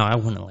I? No, I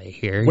wouldn't lay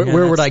here. Where- You know,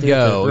 where that's would I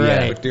go? stupid, Yeah.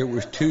 Right. But there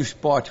was 2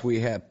 spots we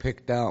had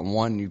picked out, and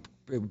one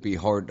it would be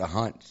hard to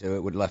hunt, so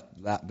it would left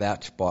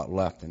that spot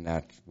left, and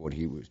that's what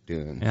he was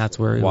doing. And that's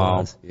where he Wow.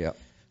 was. Yeah.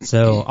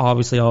 So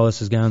obviously all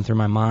this is going through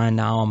my mind.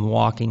 Now I'm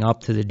walking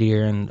up to the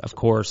deer, and of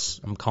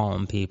course I'm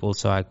calling people.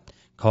 So I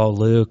call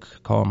Luke,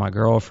 call my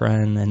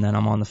girlfriend, and then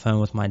I'm on the phone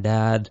with my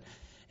dad.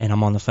 And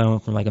I'm on the phone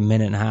for like a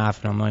minute and a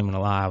half, and I'm not even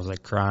gonna lie, I was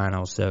like crying. I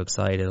was so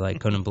excited, like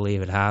couldn't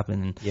believe it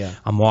happened. And Yeah.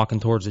 I'm walking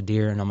towards the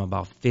deer, and I'm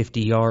about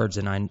 50 yards,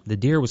 and the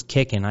deer was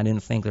kicking. I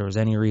didn't think there was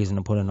any reason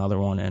to put another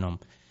one in him.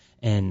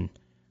 And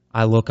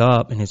I look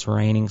up, and it's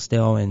raining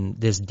still, and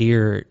this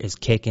deer is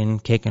kicking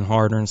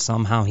harder, and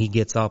somehow he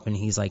gets up, and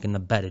he's like in the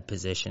bedded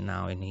position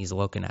now, and he's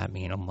looking at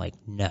me, and I'm like,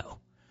 no.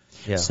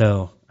 Yeah.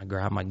 So I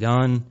grab my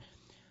gun,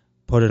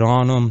 put it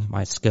on him.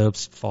 My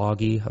scope's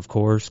foggy, of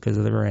course, because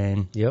of the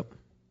rain. Yep.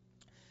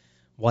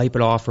 Wipe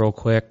it off real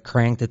quick,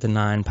 cranked it to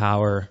 9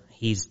 power.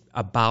 He's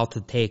about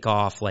to take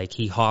off. Like,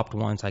 he hopped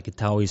once. I could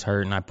tell he's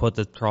hurt, and I put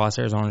the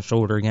crosshairs on his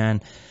shoulder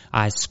again.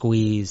 I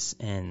squeeze,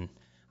 and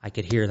I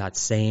could hear that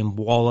same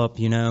wallop,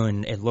 you know,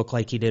 and it looked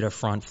like he did a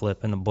front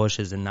flip in the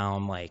bushes, and now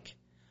I'm like,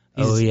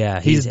 oh, yeah.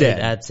 he's dead.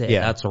 That's it.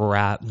 Yeah. That's a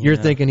wrap. You're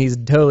know? thinking he's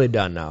totally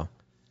done now.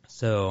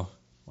 So,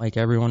 like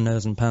everyone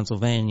knows in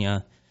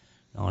Pennsylvania,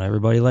 not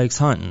everybody likes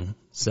hunting.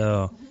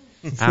 So,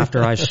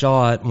 after I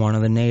shot, one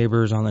of the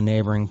neighbors on the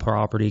neighboring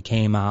property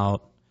came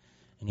out,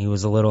 and he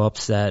was a little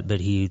upset, but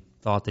he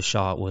thought the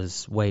shot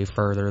was way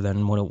further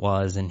than what it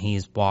was, and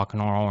he's walking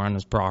all around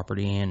his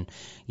property and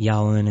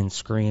yelling and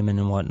screaming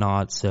and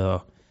whatnot.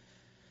 So,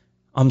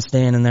 I'm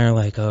standing there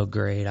like, oh,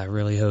 great, I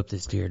really hope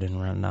this deer didn't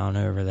run down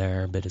over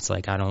there. But it's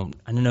like, I don't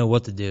know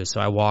what to do. So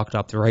I walked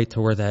up right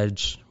to where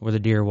the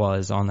deer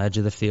was on the edge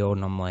of the field,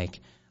 and I'm like,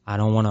 I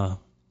don't want to,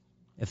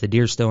 if the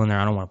deer's still in there,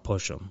 I don't want to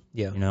push him.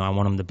 Yeah. You know, I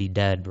want him to be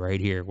dead right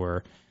here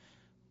where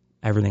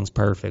everything's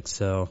perfect.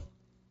 So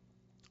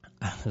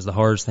it was the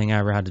hardest thing I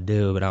ever had to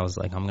do, but I was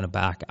like, I'm going to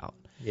back out.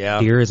 Yeah.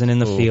 Deer isn't in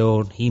the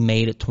field. He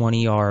made it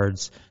 20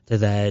 yards to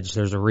the edge.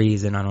 There's a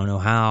reason. I don't know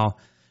how.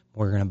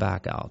 We're going to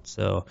back out.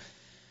 So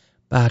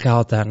back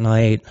out that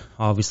night.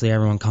 Obviously,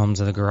 everyone comes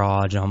to the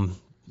garage.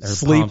 They're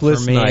Sleepless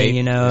pumped for me, night.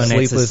 you know, and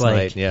Sleepless it's just like,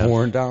 night. Yeah.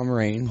 Pouring down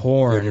rain.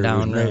 Pouring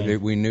down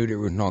rain. We knew there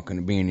was not going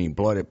to be any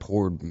blood. It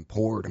poured and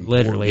poured and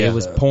literally, poured. it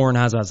was pouring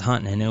as I was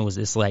hunting, and it was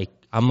just like,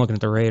 I'm looking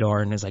at the radar,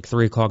 and it's like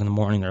 3 o'clock in the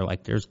morning. They're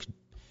like, there's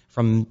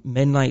from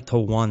midnight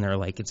till 1, they're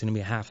like, it's going to be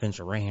a half inch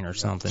of rain or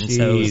something. Jeez,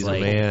 so it was like,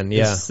 man,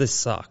 yeah. this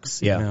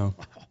sucks. Yeah. You know?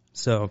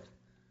 So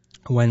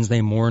Wednesday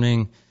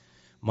morning,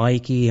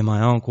 Mikey and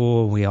my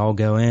uncle, we all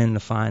go in to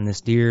find this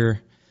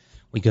deer.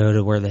 We go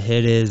to where the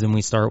hit is, and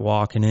we start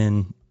walking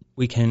in.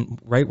 We can,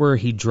 right where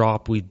he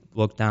dropped, we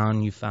look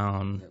down, you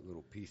found That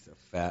little piece of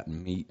fat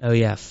and meat. oh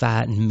yeah,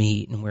 fat and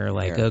meat, and we're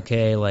like, Yeah.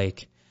 okay,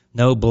 like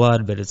no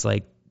blood, but it's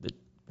like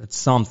it's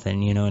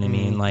something, you know what I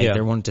mean? Like yeah.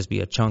 there wouldn't just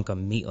be a chunk of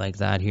meat like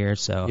that here.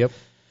 So Yep.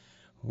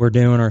 we're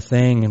doing our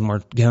thing, and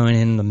we're going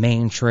in the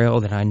main trail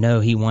that I know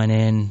he went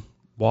in,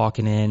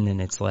 walking in,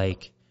 and it's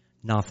like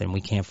nothing.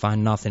 We can't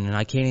find nothing, and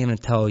I can't even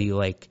tell you,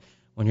 like,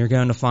 when you're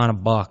going to find a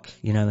buck,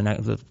 you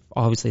know,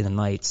 obviously the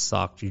night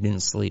sucked. You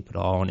didn't sleep at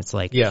all, and it's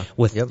like, Yeah.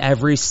 with Yep.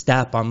 every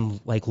step, I'm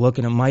like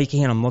looking at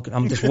Mikey, and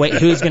I'm just waiting.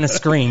 Who's gonna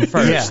scream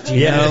first? Yeah.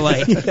 You Yeah. know,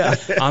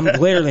 like I'm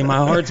literally, my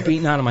heart's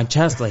beating out of my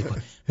chest, like,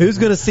 Who's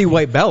going to see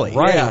white belly?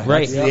 right, Yeah.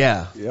 right.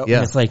 Yeah. Yep. Yeah.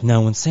 And it's like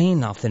no one's saying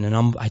nothing,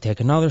 and I take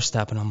another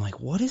step, and I'm like,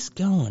 what is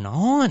going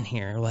on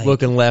here? Like,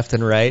 Looking left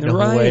and right. The whole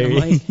right, way. I'm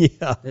like,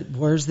 yeah.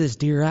 where's this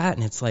deer at?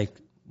 And it's like,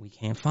 we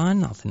can't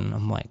find nothing. And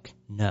I'm like,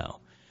 no.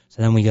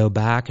 So then we go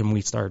back and we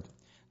start,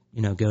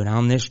 you know, go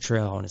down this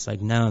trail, and it's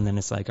like, no. And then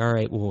it's like, all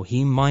right, well,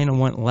 he might have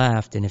went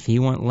left, and if he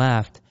went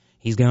left,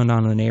 he's going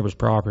down to the neighbor's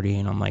property.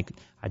 And I'm like,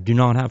 I do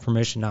not have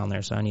permission down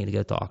there, so I need to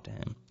go talk to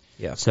him.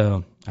 Yeah.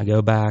 So I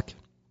go back,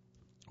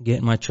 get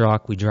in my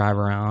truck, we drive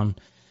around.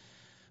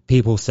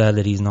 People said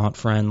that he's not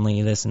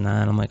friendly, this and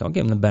that. I'm like, I'll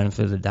give him the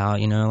benefit of the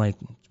doubt, you know, like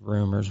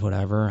rumors,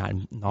 whatever. I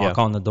knock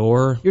on the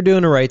door. You're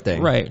doing the right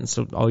thing. Right. And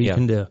so all you Yeah.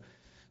 can do.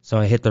 So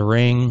I hit the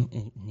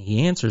ring, and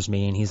he answers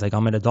me, and he's like,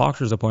 I'm at a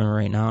doctor's appointment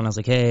right now. And I was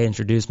like, hey,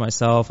 introduce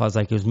myself. I was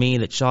like, it was me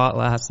that shot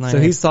last night. So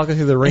he's talking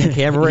through the ring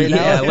camera right now?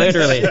 Yeah,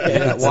 literally.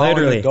 Yeah, It's while in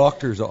literally. the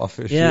doctor's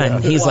office. Yeah,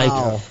 and he's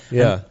Wow. like,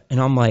 Yeah. and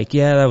I'm like,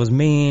 yeah, that was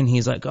me. And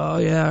he's like, oh,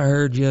 yeah, I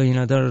heard you, you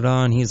know,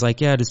 da-da-da. And he's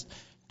like, yeah, just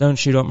don't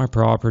shoot up my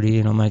property.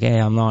 And I'm like, hey,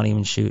 I'm not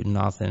even shooting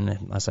nothing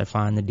unless I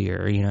find the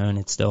deer, you know, and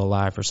it's still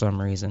alive for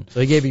some reason. So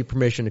he gave you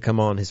permission to come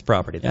on his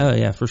property then? Oh,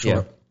 yeah, for sure.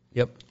 Yeah.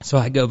 Yep. So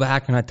I go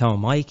back and I tell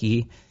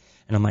Mikey,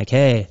 and I'm like,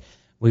 hey,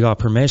 we got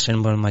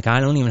permission, but I'm like, I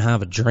don't even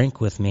have a drink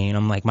with me. And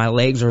I'm like, my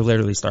legs are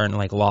literally starting to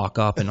like lock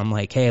up. And I'm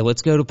like, hey,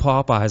 let's go to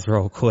Popeyes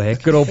real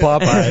quick. Good old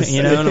Popeyes.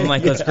 You know, and I'm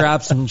like, let's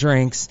grab some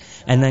drinks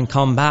and then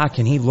come back.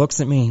 And he looks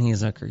at me and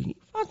he's like, are you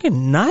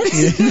fucking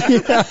nuts?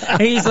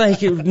 And he's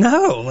like,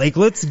 no, like,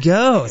 let's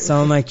go. So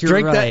I'm like,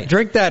 you're right.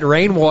 Drink that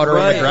rainwater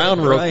on the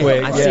ground real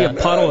quick. I see a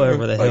puddle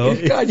over the hill.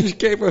 This guy just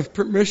gave us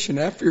permission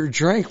after your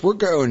drink. We're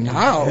going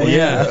now.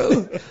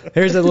 Yeah.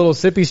 Here's a little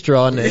sippy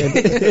straw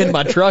in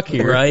my truck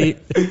here. Right?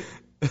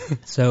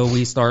 So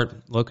we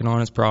start looking on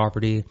his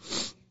property,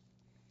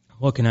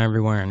 looking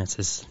everywhere, and it's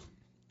just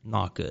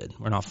not good.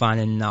 We're not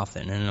finding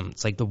nothing. And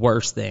it's like the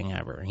worst thing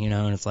ever, you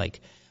know, and it's like,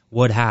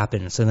 what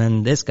happened? So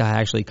then this guy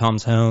actually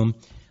comes home.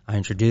 I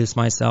introduce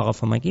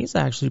myself. I'm like, he's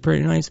actually a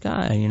pretty nice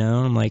guy, you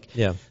know? I'm like,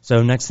 yeah.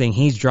 So next thing,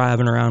 he's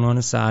driving around on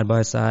a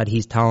side-by-side.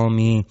 He's telling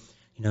me,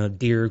 you know,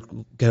 deer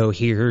go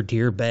here,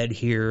 deer bed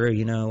here,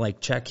 you know,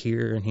 like check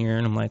here and here.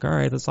 And I'm like, all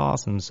right, that's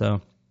awesome.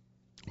 So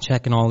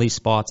checking all these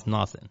spots,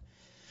 nothing.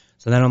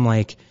 So then I'm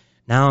like,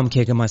 now I'm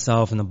kicking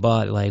myself in the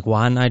butt. Like,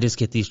 why didn't I just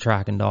get these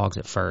tracking dogs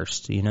at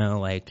first? You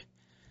know, like,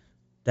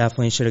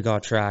 definitely should have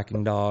got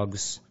tracking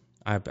dogs.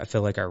 I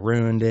feel like I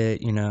ruined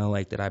it, you know,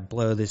 like, did I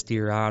blow this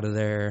deer out of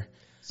there?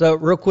 So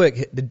real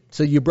quick,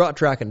 so you brought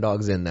tracking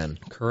dogs in then?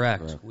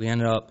 Correct. We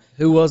ended up.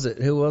 Who was it?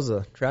 Who was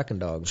a tracking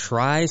dog?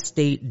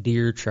 Tri-State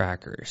Deer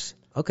Trackers.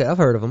 Okay, I've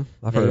heard of them.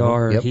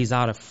 Yep. He's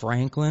out of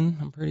Franklin,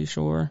 I'm pretty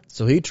sure.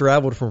 So he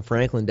traveled from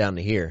Franklin down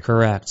to here.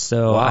 Correct.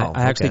 So wow,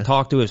 I actually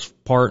talked to his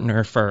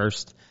partner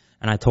first,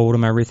 and I told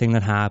him everything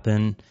that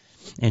happened,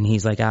 and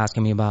he's like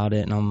asking me about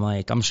it, and I'm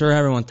like, I'm sure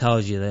everyone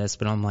tells you this,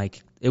 but I'm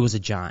like, it was a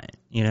giant,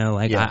 you know,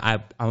 like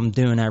I'm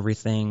doing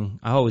everything.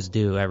 I always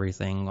do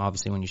everything.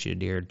 Obviously when you shoot a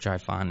deer, try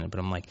to find it,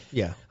 but I'm like,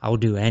 yeah, I will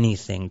do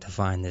anything to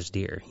find this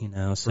deer, you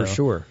know, so for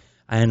sure.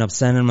 I end up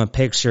sending him a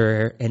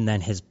picture, and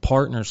then his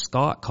partner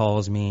Scott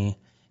calls me,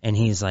 and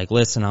he's like,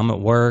 listen, I'm at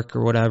work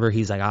or whatever.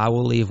 He's like, I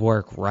will leave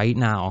work right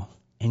now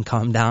and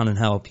come down and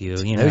help you,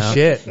 you know. No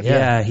shit.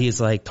 Yeah. He's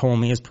like, told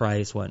me his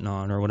price,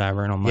 whatnot, or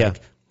whatever. And I'm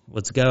like,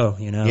 let's go,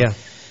 you know. Yeah.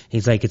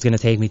 He's like, it's going to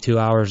take me 2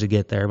 hours to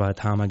get there by the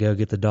time I go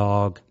get the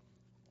dog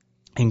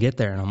and get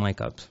there. And I'm like,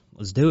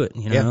 let's do it,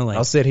 you know. Yeah, like,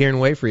 I'll sit here and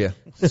wait for you.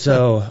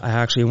 So I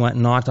actually went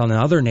and knocked on the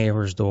other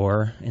neighbor's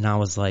door, and I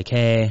was like,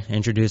 hey,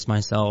 introduced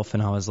myself,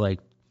 and I was like,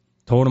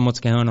 told him what's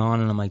going on,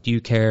 and I'm like, do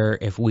you care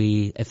if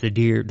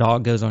the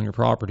dog goes on your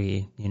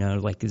property, you know,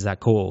 like, is that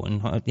cool?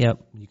 And yep,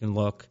 you can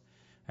look,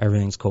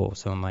 everything's cool.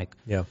 So I'm like,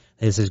 yeah,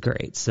 this is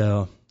great.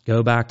 So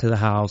go back to the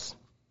house.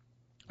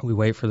 We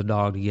wait for the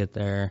dog to get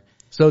there.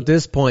 So at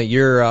this point,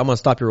 I'm going to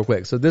stop you real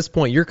quick. So at this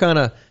point, you're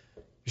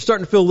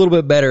starting to feel a little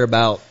bit better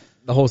about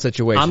the whole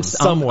situation.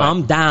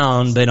 I'm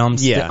down, but I'm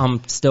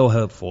still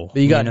hopeful.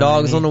 But you got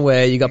dogs on the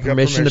way. You got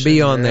permission to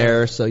be on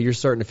there, so you're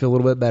starting to feel a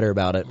little bit better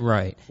about it.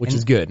 Right. Which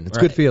is good. It's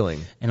a good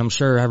feeling. And I'm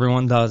sure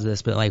everyone does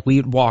this, but like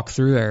we'd walk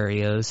through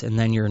areas, and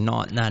then you're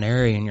not in that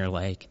area, and you're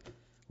like,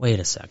 wait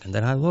a second,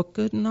 did I look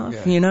good enough?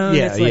 Yeah. You know?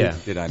 Yeah,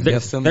 like, Did I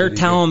miss something? They're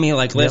telling me,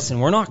 like, listen,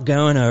 we're not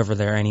going over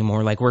there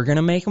anymore. Like, we're going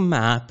to make a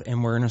map,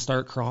 and we're going to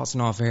start crossing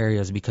off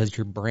areas because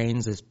your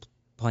brains is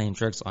playing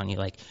tricks on you.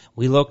 Like,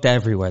 we looked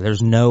everywhere.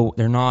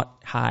 They're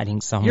not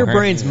hiding somewhere. Your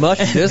brain's mush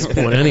at this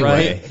point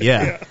anyway.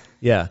 Right?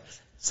 Yeah.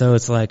 So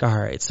it's like, all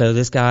right. So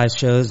this guy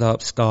shows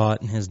up,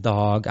 Scott, and his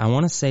dog. I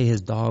want to say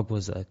his dog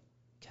was a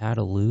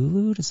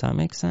Catahoula. Does that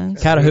make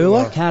sense?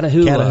 Catahoula?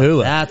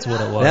 Catahoula. That's what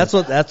it was.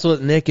 That's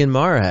what Nick and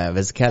Mara have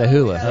is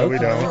Catahoula. No, we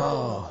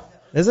don't.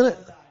 Isn't it?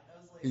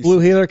 Blue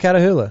Heeler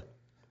Catahoula.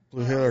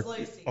 Blue Heeler,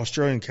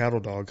 Australian cattle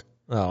dog.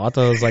 Oh, I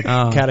thought it was like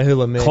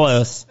Catahoula mix.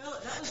 Close.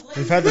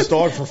 We've had this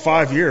dog for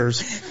 5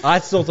 years. I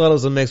still thought it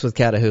was a mix with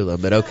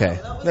Catahoula, but okay.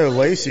 No,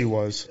 Lacey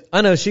was.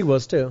 I know she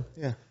was too.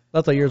 Yeah.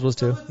 I thought yours was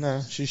too.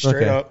 No, she's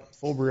straight up,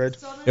 full bred.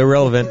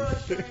 Irrelevant.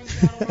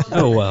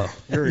 Oh, well.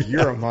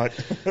 You're a mutt.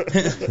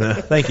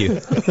 Thank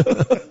you.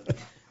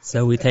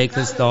 So we take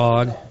this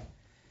dog.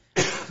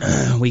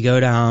 We go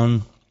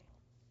down.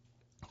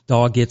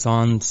 Dog gets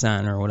on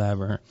scent or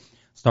whatever.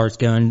 Starts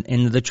going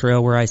into the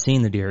trail where I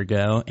seen the deer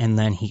go, and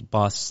then he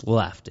busts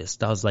left. This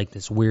does like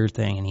this weird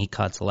thing, and he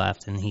cuts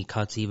left, and he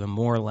cuts even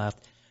more left.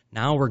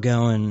 Now we're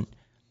going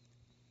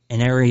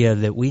an area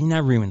that we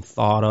never even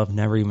thought of,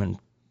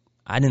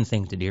 I didn't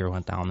think the deer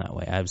went down that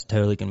way. I was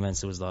totally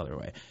convinced it was the other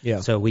way. Yeah.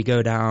 So we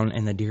go down,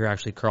 and the deer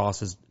actually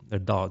crosses the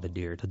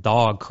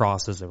dog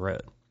crosses the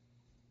road.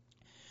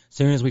 As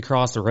soon as we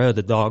cross the road,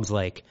 the dog's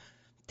like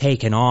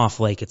taking off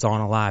like it's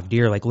on a live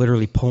deer, like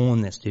literally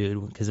pulling this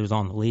dude because it was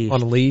on the leash.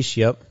 On a leash,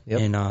 yep.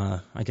 And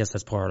I guess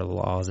that's part of the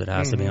laws. It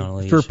has to be on a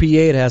leash. For PA,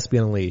 it has to be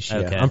on a leash.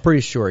 Okay. Yeah. I'm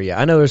pretty sure. Yeah,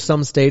 I know there's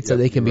some states that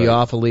they can be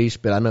off a leash,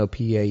 but I know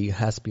PA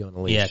has to be on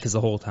a leash. Yeah, because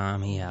the whole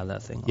time he had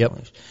that thing on the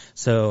leash.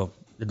 So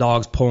the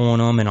dog's pulling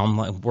him, and I'm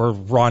like, we're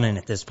running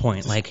at this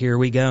point. Like, here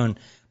we go, and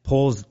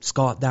pulls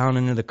Scott down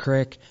into the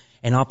creek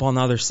and up on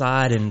the other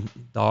side, and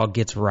dog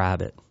gets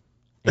rabbit.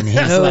 And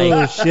he's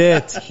like,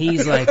 shit.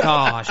 He's like,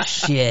 oh,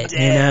 shit, you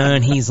know,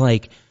 and he's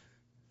like,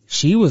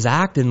 she was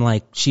acting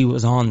like she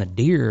was on the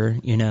deer,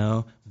 you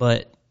know,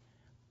 but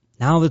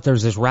now that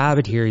there's this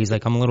rabbit here, he's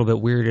like, I'm a little bit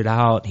weirded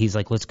out. He's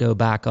like, let's go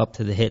back up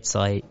to the hit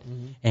site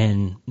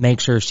and make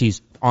sure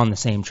she's on the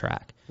same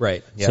track.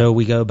 Right. Yeah. So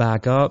we go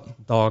back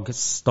up. Dog is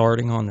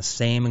starting on the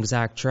same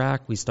exact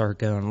track. We start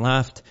going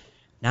left.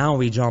 Now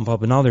we jump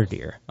up another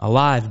deer, a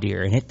live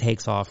deer, and it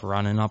takes off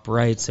running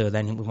upright. So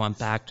then we went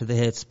back to the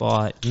hit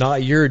spot.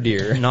 Not your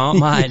deer. Not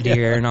my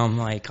deer. And I'm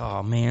like,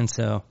 oh, man.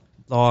 So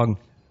dog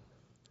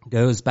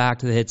goes back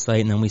to the hit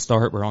site, and then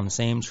we're on the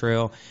same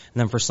trail.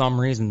 And then for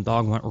some reason, the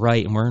dog went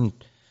right, and we're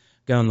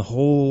going the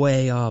whole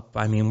way up.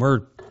 I mean,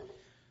 we're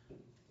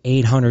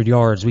 800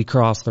 yards. We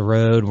crossed the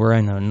road. We're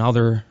in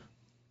another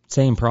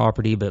same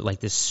property, but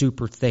like this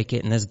super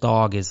thicket, and this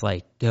dog is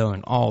like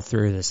going all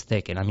through this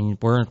thicket. I mean,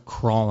 we're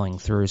crawling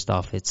through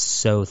stuff. It's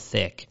so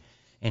thick,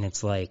 and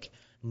it's like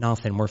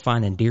nothing. We're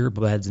finding deer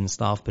beds and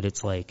stuff, but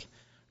it's like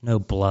no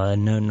blood,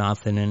 no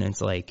nothing, and it's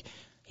like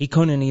he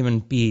couldn't even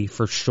be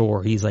for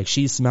sure. He's like,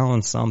 she's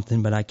smelling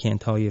something, but I can't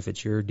tell you if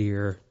it's your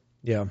deer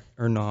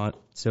or not.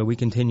 So we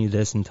continue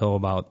this until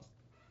about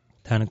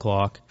 10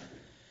 o'clock,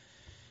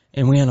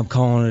 and we end up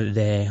calling it a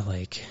day.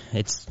 Like,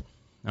 it's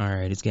all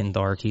right, it's getting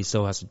dark. He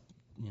still has,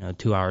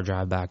 2-hour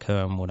drive back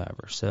home,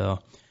 whatever. So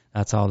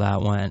that's how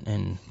that went.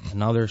 And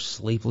another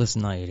sleepless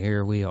night.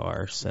 Here we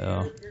are.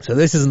 So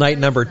this is night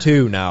number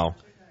 2 now.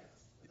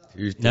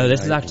 No,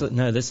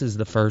 this is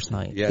the first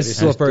night. Yeah, this is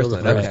still the first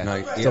night.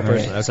 Okay. Still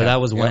first night. Okay. So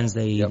that was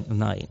Wednesday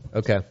night.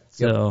 Okay.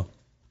 So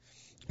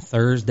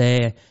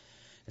Thursday,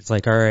 it's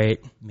like, all right,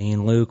 me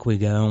and Luke, we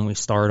go and we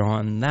start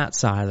on that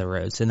side of the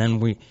road. So then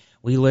we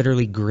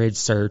literally grid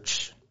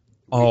search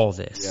all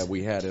this. Yeah,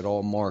 we had it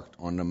all marked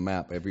on the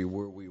map.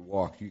 Everywhere we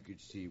walked, you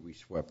could see we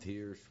swept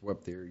here,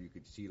 swept there. You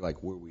could see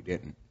like where we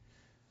didn't.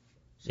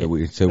 There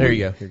you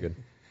go. You're good.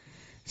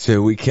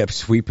 So we kept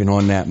sweeping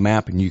on that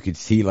map, and you could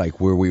see like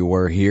where we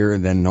were here,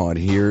 then not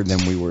here,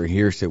 then we were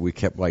here. So we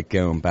kept like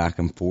going back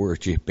and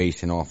forth, just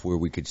basing off where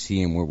we could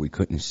see and where we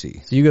couldn't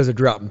see. So you guys are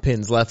dropping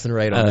pins left and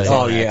right on this.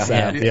 Oh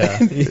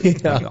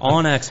yeah.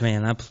 On X,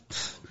 man.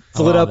 It's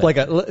lit up like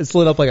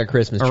a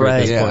Christmas tree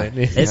at this point.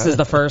 This is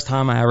the first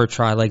time I ever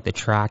tried like the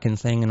tracking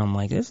thing, and I'm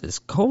like, this is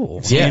cool.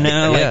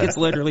 Yeah. Like it's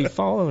literally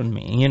following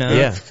me.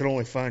 Yeah, it could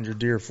only find your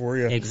deer for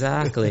you.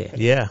 Exactly.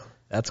 Yeah,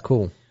 that's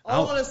cool.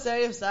 All I want to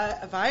say is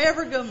that if I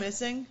ever go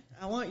missing,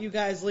 I want you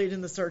guys leading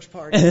the search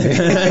party.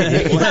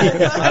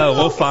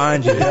 We'll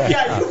find you.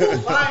 Yeah, you will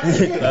find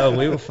me. Oh,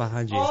 we will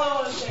find you. All I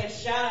want to say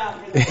is shout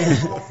out for that.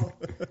 That's awesome.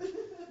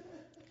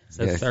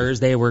 So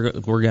Thursday we're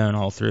going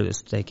all through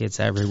this thickets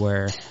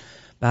everywhere,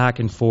 back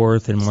and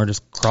forth, and we're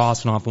just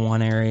crossing off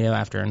one area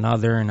after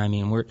another. And I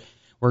mean,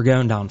 we're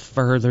going down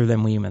further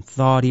than we even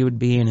thought he would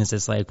be, and it's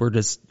just like we're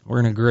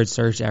gonna grid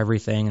search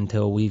everything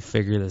until we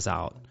figure this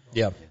out.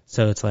 Yeah.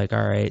 So it's like,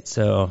 all right,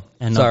 so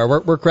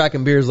we're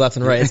cracking beers left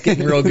and right. It's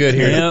getting real good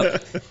here.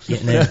 Yep.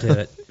 Getting into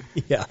it.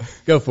 Yeah.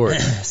 Go for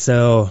it.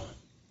 So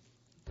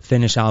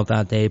finish out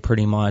that day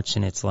pretty much,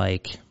 and it's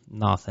like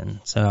nothing.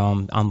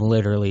 So I'm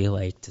literally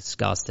like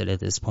disgusted at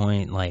this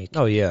point. Like,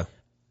 oh yeah.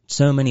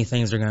 So many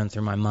things are going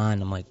through my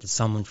mind. I'm like, did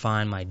someone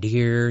find my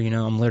deer?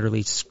 I'm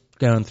literally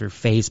going through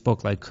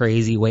Facebook like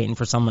crazy, waiting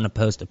for someone to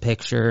post a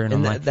picture. And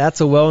I'm like,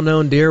 that's a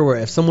well-known deer where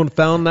if someone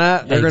found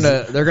that, they're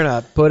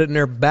gonna put it in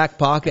their back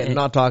pocket and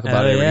not talk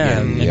about it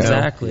again.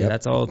 Exactly.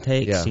 That's all it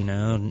takes.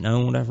 No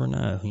one would ever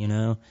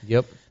know.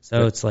 Yep.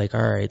 So it's like,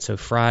 all right. So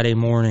Friday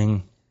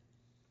morning,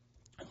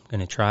 I'm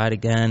gonna try it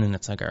again, and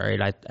it's like, all right.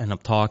 I end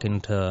up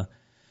talking to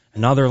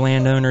another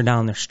landowner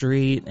down the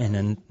street, and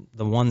then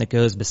the one that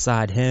goes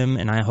beside him,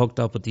 and I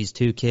hooked up with these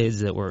 2 kids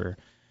that were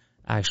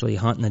actually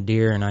hunting the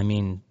deer, and I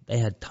mean, they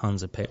had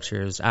tons of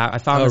pictures. I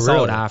found this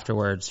out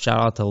afterwards. Shout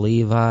out to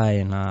Levi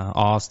and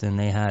Austin.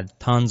 They had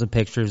tons of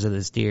pictures of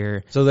this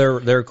deer. So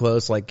they're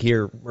close, like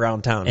here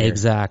around town. Here.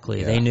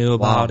 Exactly. Yeah. They knew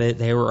about it.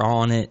 They were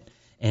on it,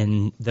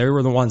 and they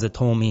were the ones that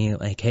told me,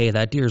 like, hey,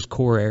 that deer's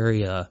core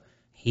area,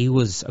 he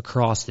was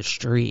across the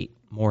street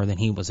more than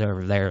he was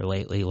over there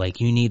lately.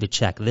 Like, you need to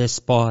check this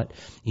spot.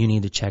 You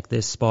need to check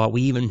this spot.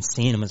 We even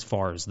seen him as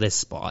far as this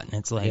spot, and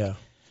it's like,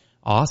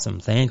 awesome,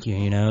 thank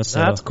you. So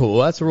that's cool.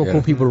 That's real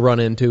cool people to run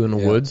into in the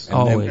woods.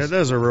 Always.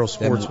 Those are real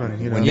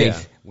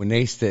sportsmen. When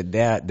they said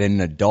that, then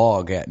the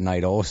dog at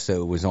night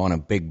also was on a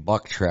big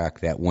buck track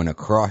that went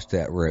across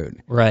that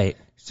road. Right.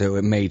 So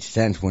it made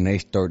sense when they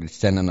started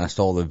sending us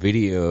all the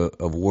video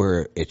of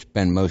where it's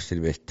been most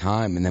of its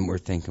time, and then we're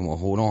thinking, well,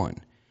 hold on.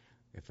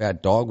 If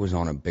that dog was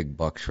on a big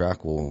buck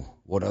track, well,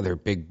 what other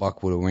big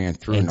buck would have ran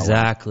through in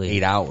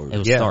 8 hours? It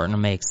was starting to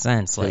make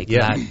sense. Like,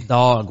 that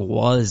dog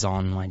was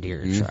on my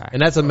deer track.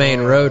 And that's a main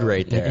road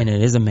right there. And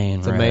it is a main road.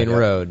 It's a main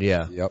road,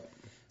 yeah. Yep.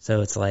 So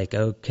it's like,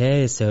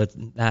 okay, so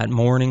that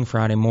morning,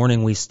 Friday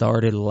morning, we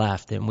started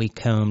left, and we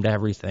combed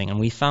everything, and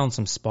we found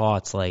some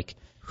spots, like,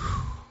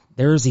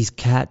 there's these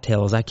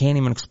cattails. I can't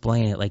even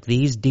explain it. Like,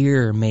 these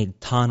deer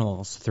made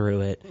tunnels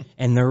through it,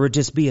 and there would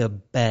just be a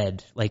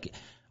bed, like,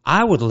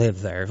 I would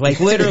live there. Like,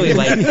 literally,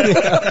 like,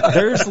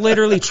 there's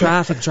literally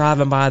traffic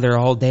driving by there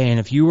all day. And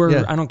if you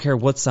were, I don't care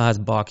what size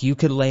buck, you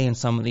could lay in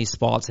some of these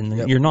spots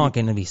and you're not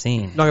going to be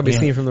seen. Not going to be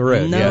seen from the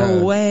road.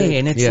 No way.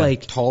 And it's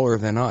like taller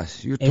than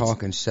us. You're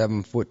talking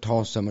 7 foot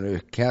tall, some of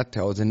the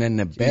cattails. And then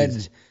the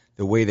beds,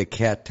 the way the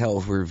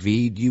cattails were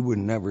V'd, you would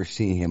never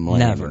see him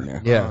laying in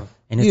there. Yeah.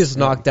 And you it's- just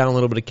knocked down a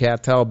little bit of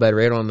cattail bed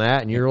right on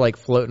that, and you're like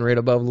floating right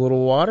above the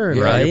little water. And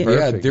Right. you're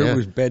perfect, There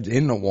was beds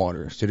in the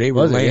water, so they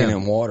were Was it? laying Yeah.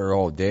 in water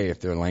all day if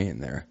they're laying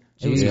there.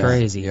 It was Yeah.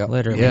 crazy, Yep.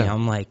 literally. Yeah.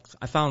 I'm like,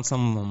 I found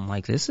some of them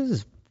like, this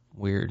is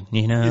weird,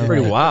 you know?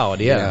 pretty Like- wild.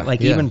 Yeah.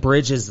 Like Yeah. even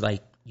bridges,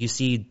 like you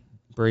see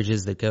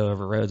bridges that go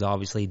over roads,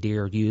 obviously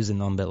deer are using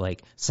them, but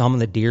like some of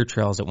the deer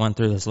trails that went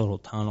through this little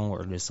tunnel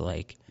were just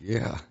like,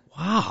 Yeah.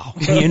 wow,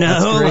 you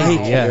know, crazy,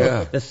 like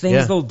yeah. the things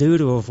Yeah. they'll do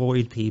to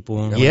avoid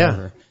people and Yeah.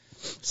 whatever.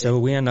 So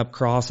we end up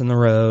crossing the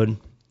road,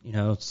 you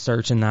know,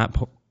 searching that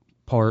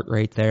part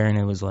right there, and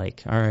it was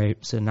like, all right,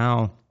 so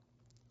now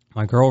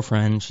my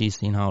girlfriend, she's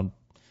seen how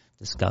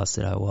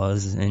disgusted I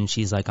was, and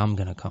she's like, I'm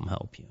gonna come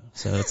help you.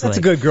 So it's That's like,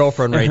 a good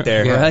girlfriend right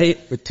there. right?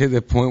 But to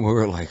the point where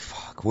we're like,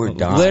 fuck, we're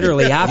done.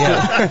 Literally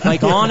after,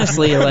 like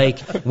honestly, like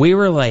we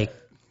were like,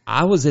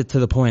 I was to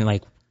the point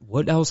like,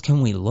 what else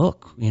can we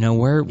look? You know,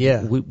 where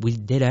Yeah. we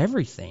did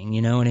everything.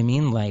 You know what I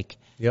mean? Like,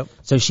 Yep.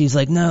 so she's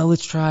like, no,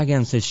 let's try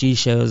again. So she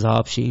shows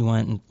up. She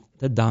went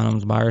to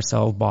Dunham's by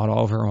herself, bought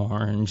all of her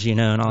orange, you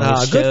know, and all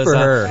this. Good shows for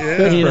up, her.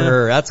 Good you for know,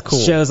 her. That's cool.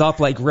 Shows up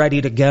like ready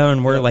to go,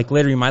 and we're like,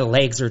 literally, my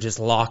legs are just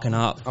locking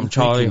up from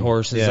Charlie thinking-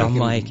 horses. yeah. I'm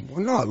like,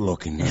 We're not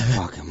looking that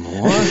fucking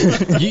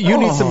more. You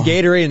need some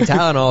Gatorade and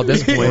Tylenol at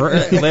this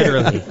point.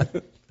 literally.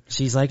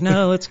 She's like,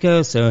 no, let's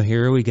go. So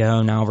here we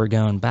go. Now we're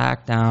going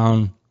back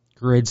down,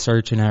 grid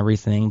searching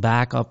everything,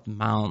 back up the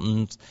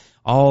mountains,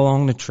 all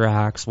along the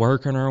tracks,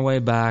 working our way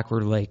back.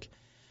 We're like,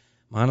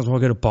 might as well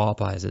go to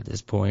Popeyes at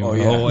this point. Oh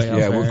We're all the way yeah, up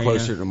yeah. there, We're you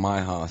closer know? to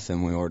my house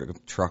than we are to the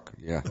truck.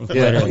 Yeah,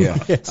 Literally. yeah.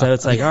 So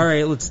it's like, all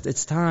right,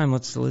 it's time.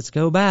 Let's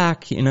go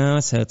back, you know?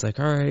 So it's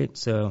like, all right.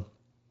 So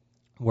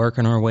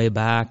working our way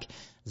back,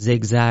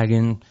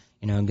 zigzagging,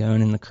 you know,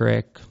 going in the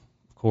creek,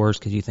 of course,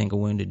 because you think a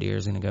wounded deer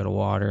is going to go to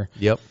water.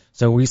 Yep.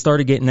 So we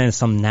started getting into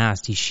some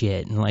nasty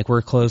shit, and like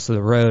we're close to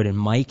the road, and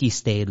Mikey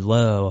stayed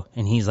low,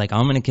 and he's like,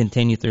 I'm going to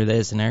continue through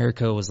this. And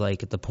Erica was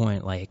like, at the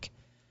point, like,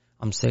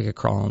 I'm sick of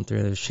crawling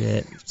through this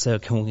shit. So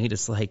can we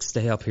just like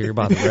stay up here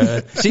by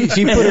the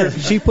road?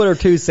 She put her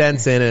 2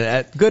 cents in,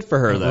 and good for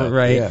her though.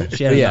 Right. Yeah.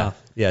 She had enough.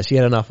 Yeah, she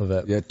had enough of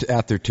it. Yeah,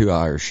 after 2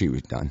 hours, she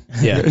was done.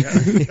 Yeah.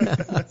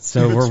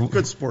 So we're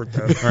Good sport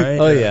though. right.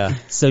 Oh yeah.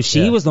 So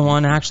she Yeah. was the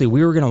one, actually,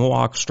 we were going to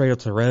walk straight up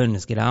to the road and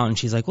just get out. And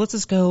she's like, let's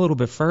just go a little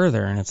bit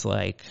further. And it's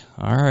like,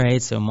 all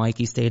right. So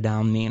Mikey stayed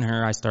down, me and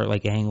her, I start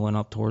like angling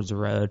up towards the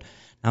road.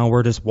 Now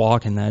we're just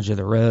walking the edge of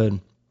the road.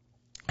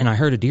 And I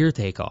heard a deer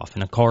take off,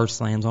 and a car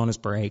slams on his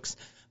brakes.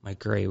 I'm like,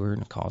 great, we're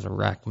going to cause a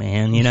wreck,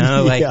 man. You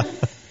know, like Yeah.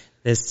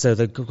 this, so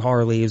the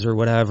car leaves or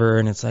whatever.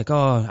 And it's like,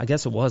 oh, I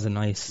guess it was a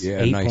nice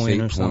Yeah, 8 nice point 8 or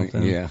point.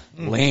 something. Yeah,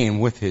 laying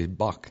with his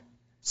buck.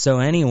 So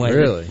anyway,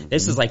 Really?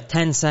 this is like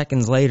 10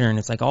 seconds later, and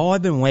it's like, all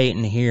I've been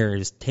waiting to hear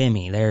is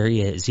Timmy. There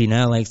he is, you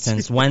know, like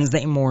since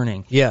Wednesday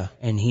morning. Yeah.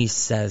 And he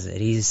says it.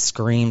 He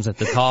screams at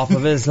the top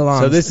of his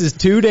lungs. So this is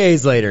 2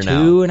 days later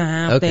now.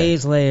 2.5 Okay.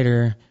 days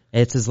later.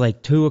 It's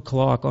like 2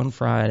 o'clock on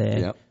Friday.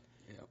 Yep.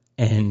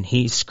 And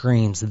he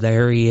screams,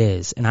 there he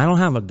is. And I don't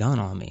have a gun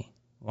on me.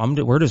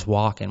 We're just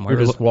walking. You're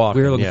just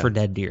walking, We're looking yeah. for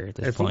dead deer at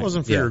this If point. it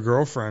wasn't for Yeah. your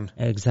girlfriend,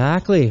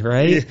 Exactly,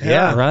 right?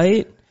 Yeah.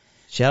 Right?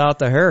 Shout out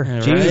to her.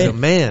 Right. Jeez,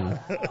 man.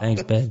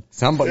 Thanks, babe.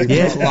 Somebody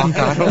put lock,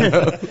 I don't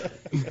know.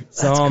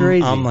 So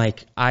crazy. I'm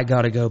like, I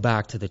gotta go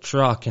back to the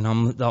truck,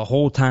 and the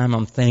whole time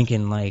I'm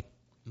thinking like,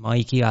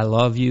 Mikey, I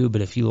love you,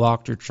 but if you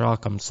locked your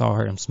truck, I'm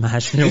sorry, I'm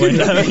smashing your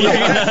window. You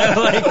know?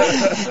 Like,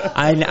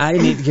 I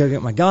need to go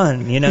get my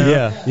gun, you know?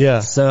 Yeah. Yeah.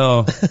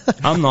 So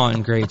I'm not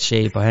in great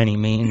shape by any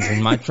means,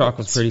 and my truck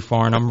was pretty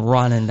far, and I'm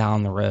running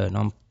down the road,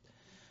 and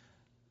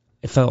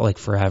it felt like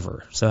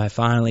forever. So I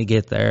finally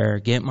get there,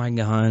 get my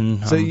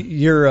gun. So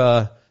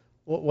you're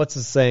what's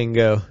the saying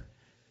go?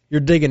 You're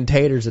digging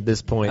taters at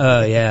this point.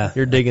 Oh yeah.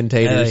 You're digging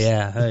taters. Oh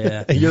yeah. Oh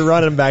yeah. You're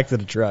running back to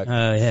the truck.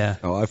 Oh yeah.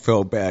 Oh, I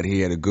felt bad. He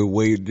had a good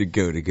way to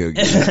go get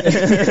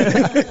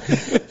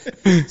it.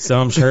 So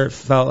I'm sure it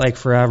felt like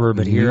forever,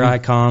 but here I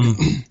come.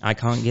 I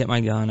can't get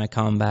my gun. I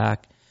come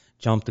back,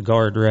 jump the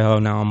guardrail.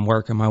 Now I'm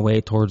working my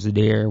way towards the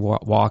deer,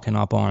 walking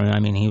up on it. I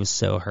mean, he was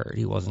so hurt.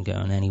 He wasn't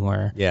going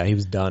anywhere. Yeah, he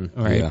was done.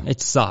 Right. Yeah.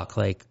 It sucked.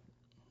 Like,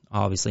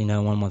 obviously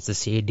no one wants to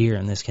see a deer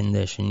in this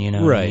condition, you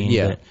know what I Right. mean?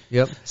 Yeah. But,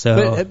 Yep.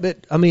 So-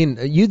 but I mean,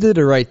 you did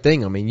the right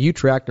thing. I mean, you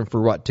tracked him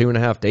for what,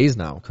 2.5 days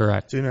now.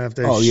 correct. 2.5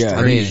 days. Oh, yeah.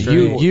 I mean,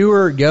 straight. you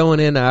were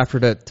going in after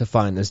to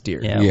find this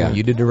deer. Yeah. Yeah.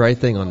 You did the right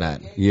thing on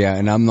that. Yeah,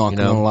 and I'm not You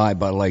gonna know? lie,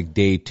 but like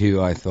day 2,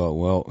 I thought,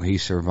 well, he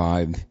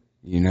survived.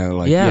 You know,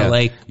 like Yeah,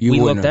 like you we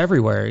wouldn't looked have-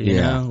 everywhere, you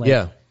Yeah. know? Like,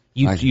 Yeah.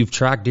 You've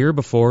tracked deer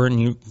before,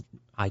 and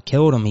I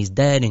killed him. He's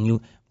dead, and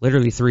you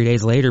literally 3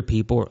 days later,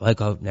 people were like,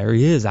 "Oh, there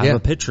he is! I Yeah. have a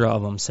picture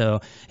of him." So,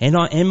 and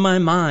in my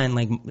mind,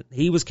 like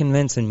he was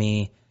convincing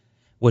me,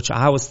 which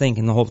I was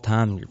thinking the whole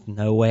time,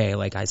 no way.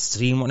 Like I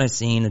seen what I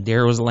seen. The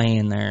deer was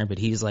laying there, but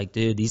he's like,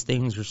 "Dude, these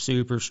things are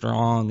super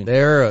strong." And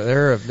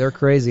They're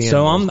crazy.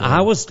 so animals, man.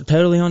 I was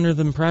totally under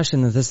the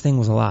impression that this thing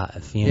was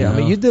alive. You Yeah, know? I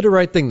mean, you did the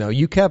right thing though.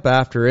 You kept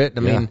after it.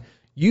 I Yeah. mean,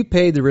 you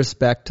paid the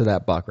respect to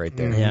that buck right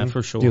there. Yeah,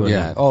 for sure. Doing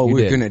Yeah. that. Oh, You we're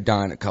did. going to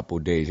die in a couple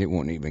of days. It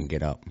won't even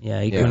get up.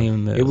 Yeah, he couldn't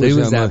even move. It was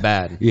that almost-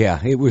 bad. Yeah,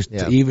 it was.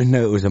 Yeah. Even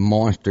though it was a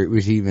monster, it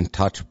was even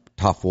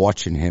tough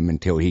watching him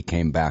until he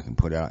came back and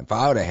put it out. If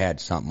I would have had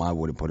something, I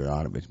would have put it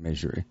out of its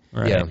misery.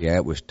 Right. Yeah. Yeah,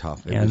 it was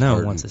tough. It Yeah, was no one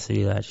hurting. wants to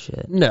see that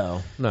shit.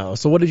 No.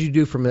 So what did you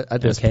do from it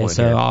at this Okay, point?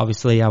 so here?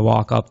 obviously I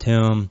walk up to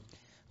him,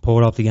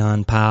 pulled up the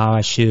gun, pow,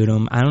 I shoot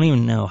him. I don't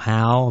even know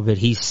how, but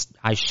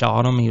I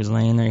shot him. He was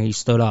laying there. He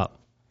stood up.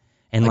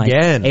 And like,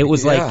 Again. it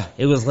was Yeah. like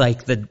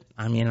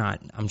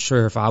I'm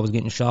sure if I was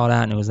getting shot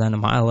at and it was the end of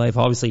my life,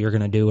 obviously you're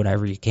going to do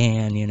whatever you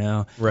can, you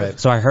know? Right.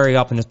 So I hurry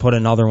up and just put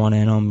another one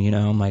in him, you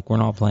know? I'm like, we're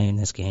not playing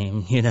this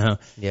game, you know?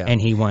 Yeah.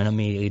 And he went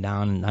immediately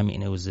down. And I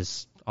mean, it was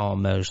just all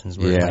emotions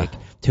were Yeah. I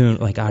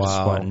just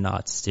Wow. went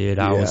nuts, dude.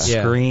 I was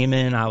Yeah.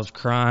 screaming. I was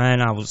crying.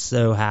 I was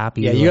so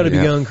happy. Yeah, you got to be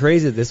Yeah. going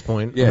crazy at this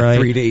point. Yeah, Right.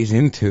 3 days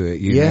into it,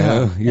 you Yeah.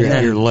 know, you're And at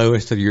then- your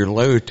lowest of your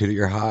low to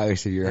your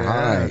highest of your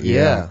high.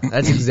 Yeah,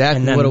 that's exactly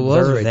And then what it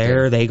was they're right there.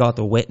 there. They got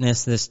to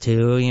witness this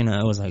too. You know,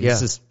 it was like Yeah.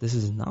 this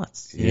is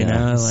nuts. You Yeah.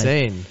 know, like,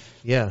 Insane.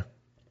 Yeah,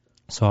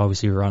 so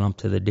obviously we run up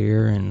to the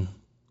deer and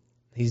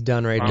he's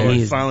done right Finally- there.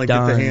 he's finally get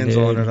the done, hands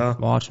dude. on it, huh?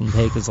 Watch him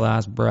take his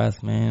last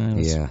breath, man. It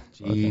was, Yeah,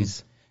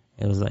 Jeez.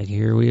 it was like,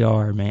 here we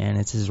are, man.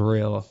 It's as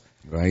real.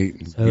 right.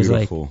 So it was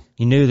like Beautiful.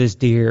 you knew this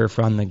deer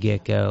from the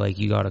get go. Like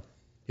you got to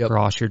Yep.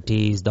 cross your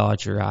T's,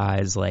 dot your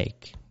I's.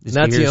 Like this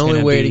And that's the deer's only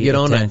gonna way to be get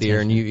on that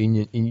attention.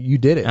 deer, and you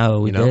did it. Oh,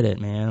 we you know? did it,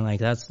 man.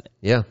 Like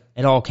Yeah.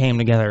 it all came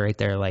together right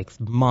there, like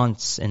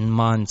months and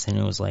months, and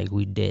it was like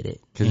we did it.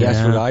 Because you that's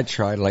know? what I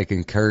tried, like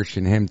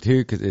encouraging him too,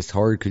 because it's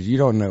hard because you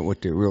don't know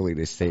what to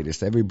really say.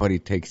 This everybody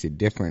takes it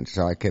different.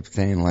 So I kept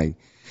saying like,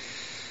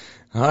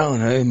 I don't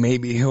know,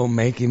 maybe he'll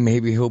make it,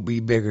 maybe he'll be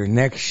bigger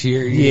next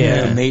year. You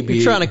Yeah. know, maybe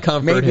You're trying to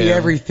comfort maybe him.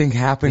 everything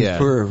happens Yeah.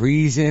 for a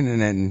reason. And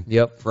then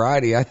Yep.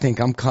 Friday, I think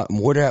I'm cutting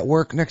wood at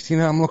work. Next thing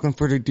you know, I'm looking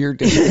for the deer.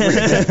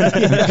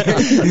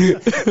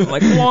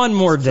 like one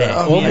more day.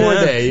 One more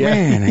day. Yeah.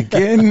 Man,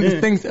 again, this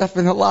thing's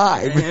effing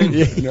alive.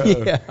 No.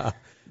 Yeah.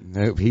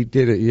 Nope, he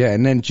did it, yeah.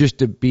 And then just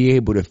to be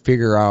able to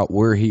figure out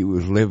where he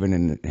was living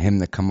and him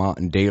to come out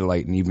in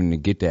daylight and even to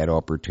get that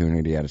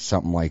opportunity out of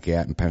something like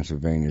that in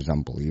Pennsylvania is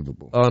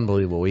unbelievable.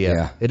 Unbelievable. Yeah.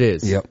 Yeah. It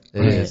is. Yep.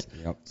 It is.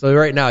 Yep. So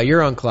right now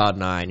you're on cloud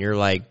 9. You're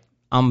like,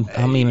 I'm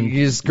even.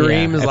 You just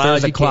scream as if loud there's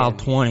as a you cloud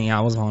can. 20, I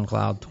was on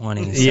cloud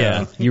 20. So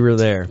yeah, you were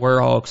there. we're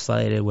all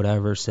excited,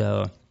 whatever.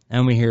 So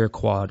and we hear a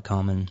quad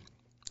coming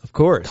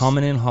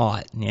Coming in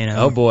hot. You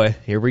know. Oh boy,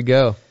 here we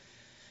go.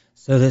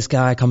 So this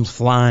guy comes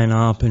flying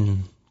up and you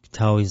could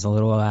tell he's a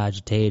little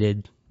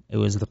agitated. It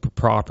was the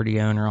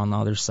property owner on the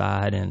other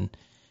side, and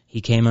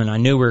he came in. I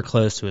knew we were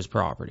close to his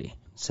property,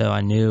 so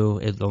I knew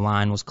the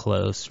line was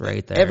close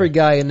right there. Every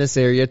guy in this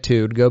area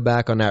too, to go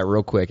back on that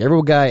real quick,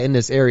 every guy in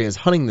this area is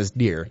hunting this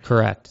deer.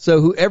 Correct.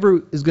 So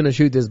whoever is going to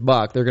shoot this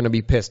buck, they're going to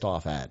be pissed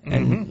off at.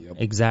 And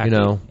exactly.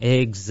 You know.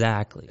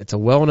 Exactly. It's a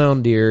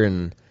well-known deer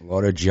and A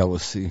lot of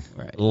jealousy.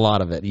 a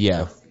lot of it.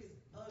 Yeah.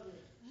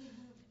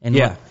 And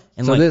Yeah. like-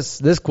 and so like,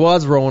 this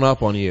quad's rolling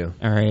up on you.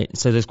 all right,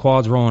 so this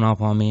quad's rolling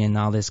up on me, and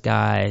now this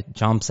guy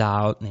jumps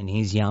out, and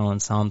he's yelling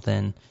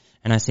something,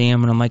 and I see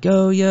him, and I'm like,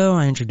 oh, yo,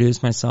 I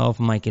introduce myself.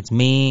 I'm like, it's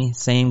me,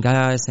 same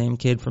guy, same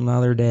kid from the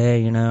other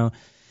day, you know,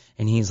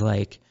 and he's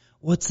like,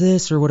 what's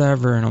this or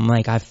whatever, and I'm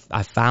like, I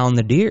found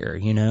the deer,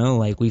 you know,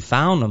 like we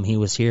found him. He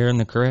was here in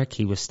the creek.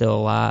 He was still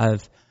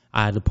alive.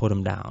 I had to put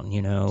him down,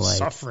 you know, like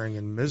Suffering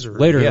and misery.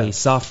 literally Yeah.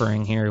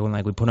 suffering here when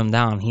like we put him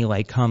down. He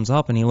like comes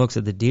up and he looks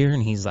at the deer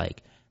and he's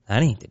like,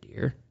 that ain't the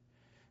deer.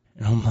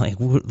 And I'm like,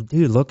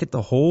 dude, look at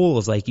the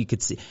holes. Like you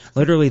could see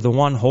literally the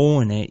one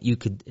hole in it,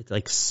 it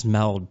like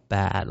smelled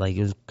bad. Like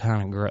it was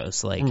kind of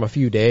gross. Like From a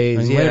few days.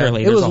 I mean, Yeah.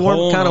 literally, it there's was a warm,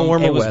 hole kind of in-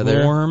 warmer it was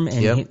weather. warm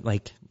and Yep.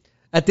 like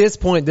At this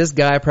point, this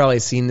guy probably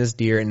seen this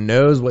deer and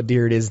knows what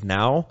deer it is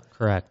now.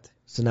 correct.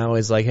 So now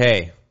he's like,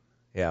 hey,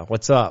 yeah,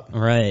 what's up?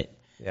 Right.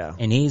 Yeah.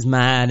 And he's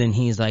mad and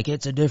he's like,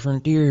 it's a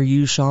different deer.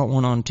 You shot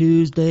one on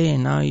Tuesday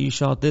and now you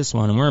shot this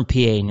one. And we're in PA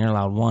and you're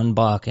allowed one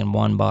buck and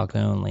one buck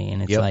only.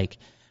 And it's Yep. like,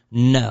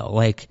 no,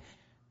 like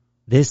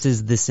this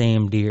is the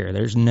same deer.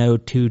 There's no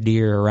two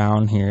deer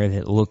around here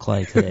that look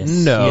like this.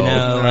 No. You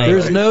know, like,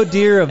 There's no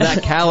deer of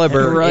that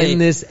caliber Right. in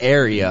this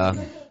area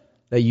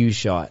that you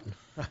shot.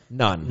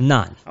 None.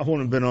 none. I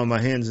wouldn't have been on my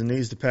hands and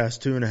knees the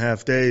past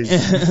 2.5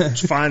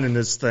 days finding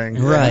this thing.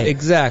 Right.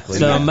 Exactly.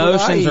 So That's what I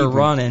emotions are even-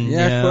 running. Yeah, you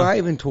that's know? what I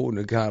even told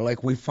the guy.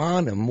 Like, we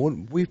found him.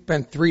 We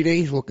spent 3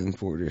 days looking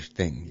for this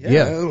thing. You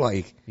Yeah. know,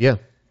 like, Yeah.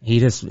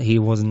 He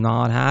was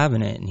not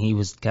having it, and he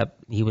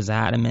was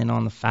adamant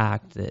on the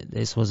fact that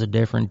this was a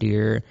different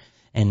deer,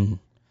 and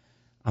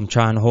I'm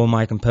trying to hold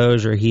my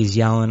composure. He's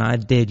yelling. I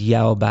did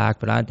yell back,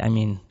 but I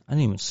mean, I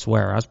didn't even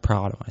swear. I was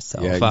proud of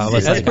myself. Yeah, I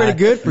was that's like, pretty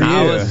good for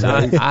I you. was,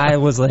 I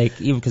was like,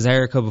 even because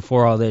Erica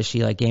before all this,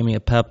 she like gave me a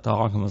pep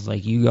talk and was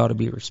like, you got to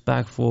be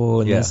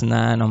respectful and this and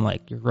that. And I'm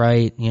like, you're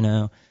right. You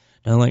know,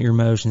 don't let your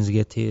emotions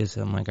get to you.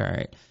 So I'm like, all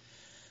right.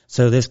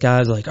 So this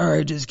guy's like, all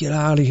right, just get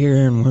out of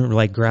here. And we're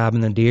like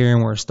grabbing the deer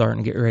and we're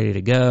starting to get ready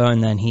to go.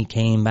 And then he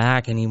came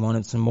back and he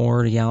wanted some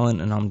more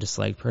yelling. And I'm just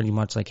like, pretty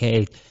much like,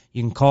 hey,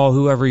 you can call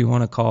whoever you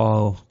want to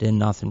call. Did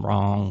nothing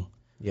wrong.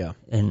 Yeah.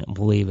 And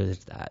we'll leave it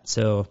at that.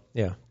 So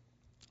Yeah.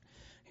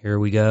 here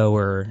we go.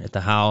 We're at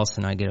the house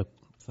and I get a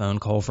phone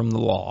call from the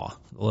law,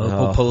 the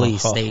local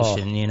police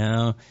station, you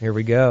know. Here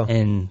we go.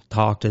 And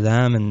talk to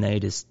them and they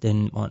just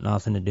didn't want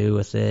nothing to do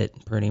with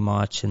it pretty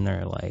much. And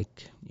they're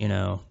like, you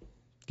know,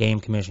 Game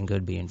Commission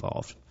could be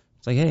involved.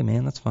 It's like, hey,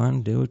 man, that's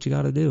fine. Do what you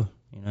got to do.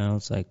 You know,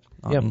 it's like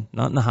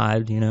nothing to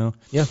hide, you know.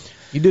 Yeah.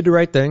 You did the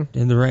right thing.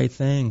 Did the right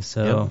thing.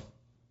 So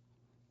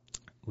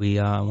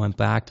we went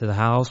back to the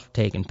house,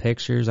 taking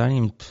pictures. I didn't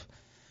even...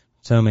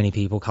 So many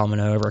people coming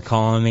over,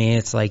 calling me.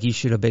 It's like, you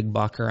shoot a big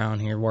buck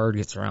around here. Word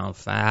gets around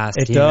fast.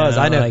 It does.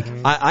 Know? I know. Like,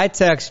 I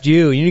text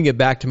you. You didn't get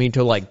back to me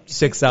until like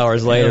 6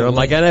 hours later. I'm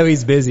like, I know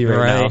he's busy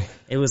right now.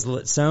 It was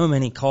so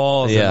many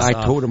calls. Yeah. And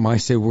I told him, I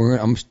said,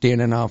 I'm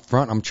standing out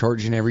front. I'm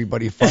charging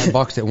everybody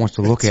 $5 that wants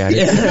to look at it.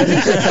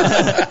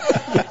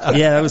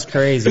 Yeah, that was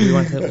crazy. We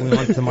went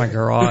to my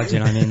garage,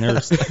 and I mean,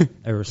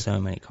 there were so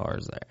many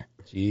cars there.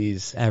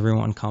 Jeez.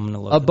 Everyone coming to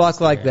look. A at buck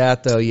this like deer.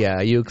 that, though,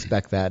 yeah, you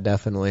expect that,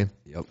 definitely.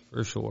 Yep,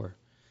 for sure.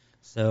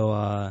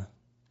 So,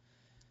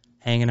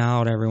 hanging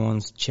out,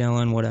 everyone's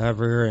chilling,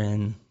 whatever,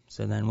 and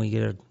so then we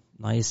get a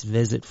nice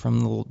visit from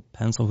the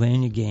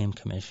Pennsylvania Game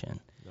Commission.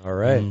 All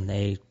right. And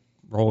they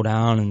roll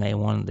down and they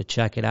wanted to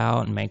check it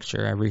out and make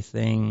sure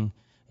everything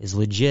is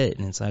legit.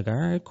 And it's like, all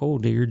right, cool,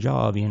 do your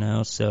job, you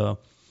know. So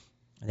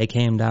they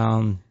came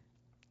down,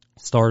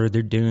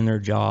 started doing their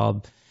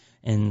job,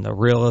 and the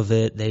real of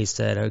it, they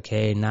said,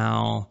 okay,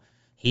 now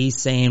he's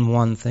saying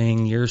one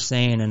thing, you're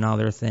saying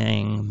another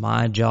thing.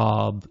 My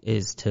job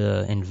is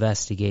to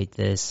investigate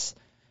this,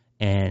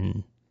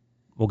 and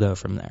we'll go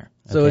from there.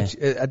 So Okay? it's,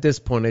 at this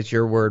point, it's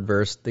your word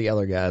versus the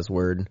other guy's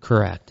word.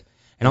 Correct.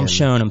 And I'm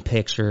showing him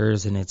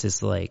pictures, and it's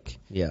just like,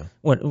 Yeah.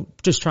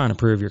 just trying to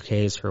prove your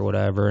case or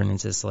whatever. And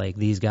it's just like,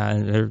 these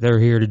guys, they're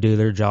here to do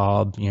their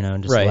job, you know,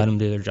 just Right. let them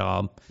do their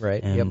job.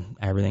 Right, And yep.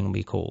 everything will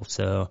be cool.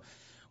 So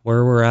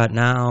where we're at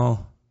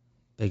now,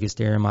 biggest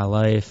deer in my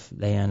life,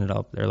 they're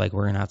like,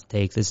 we're going to have to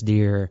take this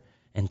deer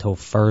until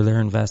further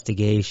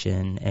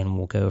investigation, and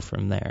we'll go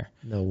from there.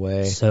 No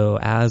way. So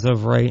as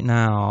of right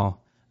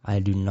now, I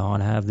do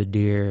not have the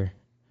deer.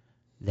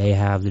 They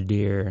have the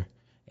deer.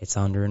 It's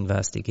under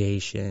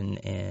investigation,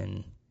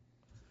 and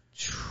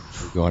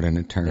We got an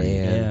attorney.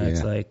 Man. yeah,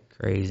 it's like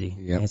crazy.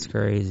 Yep. It's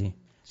crazy.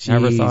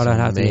 Never thought I'd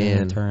have to be an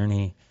man.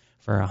 attorney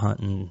for a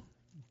hunting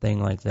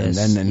thing like And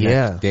this. then the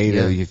Yeah, next day,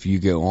 though, yeah. if you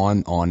go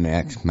on the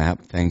X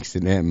map, thanks to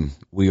them,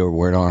 we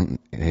were on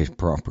his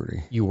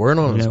property. You weren't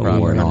on his no, we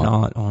property. were not.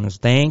 not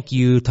honest. Thank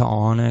you to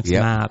Onyx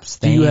Yep. Maps.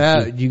 Do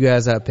Thank you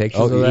guys have pictures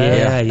Oh, of that?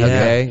 Yeah, yeah.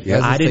 Okay. Yeah.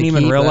 I didn't Just to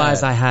even keep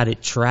realize that. I had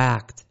it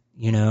tracked,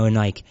 you know, and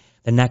like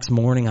the next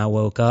morning I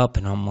woke up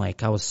and I'm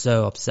like, I was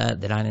so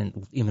upset that I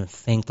didn't even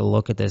think to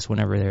look at this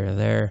whenever they were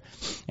there.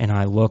 And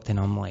I looked and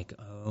I'm like,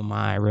 oh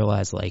my, I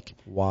realized like,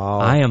 Wow.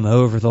 I am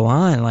over the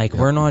line. Like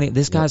we're not,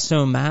 this guy's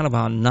so mad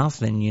about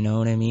nothing, you know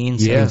what I mean?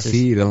 So You can it's just-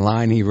 see the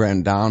line he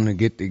ran down to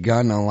get the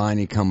gun, the line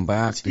he come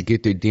back to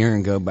get the deer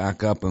and go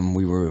back up, and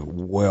we were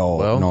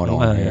Well, not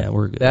on oh here. yeah,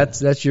 we're good.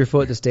 That's your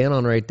foot to stand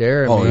on right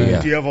there. I Oh, mean,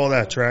 yeah. Do you have all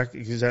that track?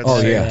 Is that Oh,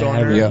 saved yeah. on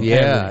there? Yeah.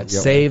 Yeah, Yep.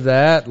 save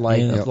that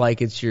like Yep.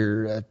 like it's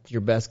your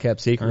best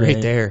kept secret Right.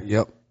 right there.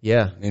 Yep.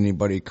 Yeah.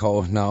 Anybody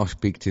calls now,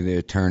 speak to the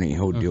attorney.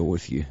 He'll deal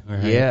with you.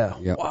 Right. Yeah.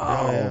 Yep.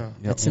 Wow. Oh, yeah.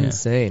 That's Yeah.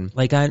 insane.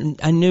 Like I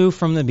knew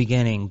from the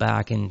beginning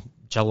back in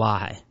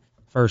July,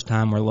 first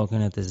time we're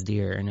looking at this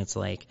deer, and it's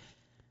like,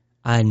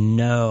 I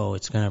know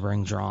it's going to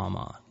bring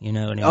drama. You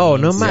know what I mean? Oh,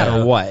 no So-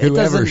 matter what. It Whoever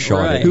doesn't-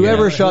 shot it,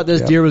 Whoever yeah. shot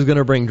this deer was going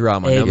to bring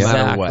drama no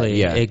matter what. Exactly,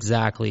 Yeah.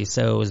 exactly.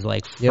 So it was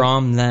like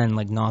from then,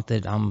 like not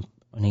that I'm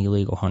an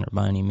illegal hunter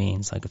by any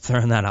means, like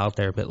throwing that out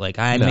there, but like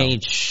I No.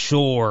 made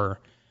sure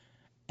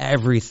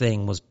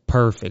everything was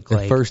perfect. The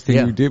Like first thing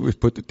yeah. you did was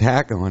put the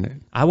tack on it.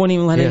 I wouldn't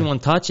even let Yeah. anyone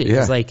touch it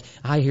because Yeah. like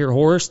I hear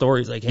horror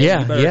stories like, hey, Yeah,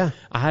 you better, yeah.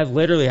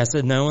 I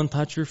said, no one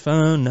touch your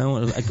phone. No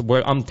one,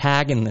 like, I'm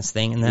tagging this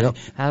thing, and then Yep.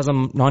 as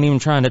I'm not even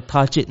trying to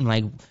touch it and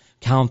like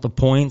count the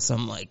points,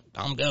 I'm like,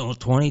 I'm going with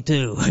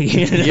 22.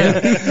 You know?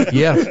 Yeah.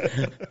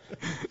 Yeah.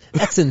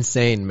 That's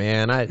insane,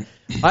 man.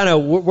 I know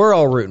we're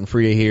all rooting for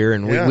you here,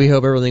 and Yeah. we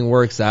hope everything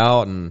works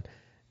out. And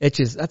it's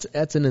just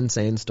that's an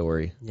insane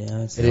story.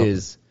 Yeah, it's, It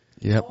is.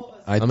 Yep.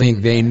 I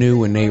think they knew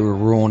when they were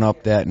rolling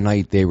up that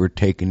night they were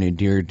taking the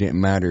deer. It didn't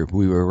matter if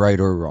we were right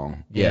or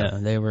wrong. Yeah,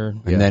 they were.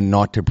 Yeah. And then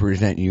not to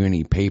present you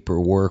any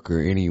paperwork or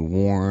any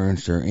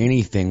warrants or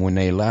anything when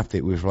they left.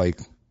 It was like,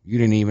 you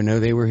didn't even know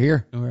they were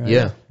here. Right.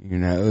 Yeah. You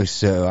know,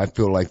 so I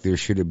feel like there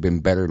should have been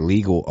better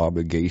legal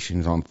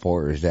obligations on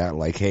far as that.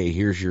 Like, hey,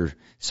 here's your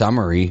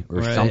summary or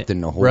Right.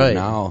 something to hold Right.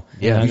 now.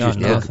 Yeah, I you got just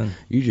took, nothing.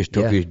 you just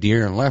took Yeah. his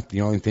deer and left.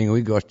 The only thing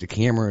we got is the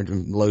camera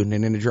and loading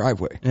it in the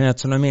driveway. Yeah,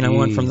 that's what I mean. I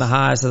went from Jeez. the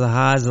highs to the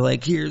highs to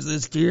like, here's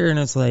this deer, and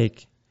it's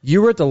like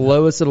You were at the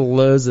lowest of the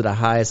lows to the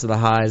highest of the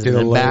highs, To and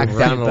the then back lows.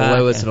 down to the back.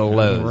 lowest of the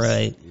lows.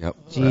 Right. Yep.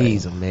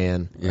 Jeez,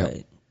 man. Yep.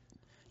 Right.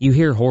 you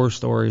hear horror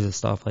stories of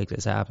stuff like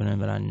this happening,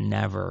 but I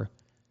never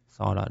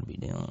thought I'd be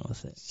dealing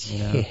with it. You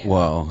know?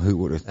 Well, who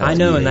would have thought? I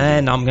know in the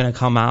end I'm going to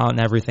come out and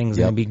everything's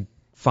going to be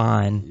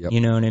fine. Yep. You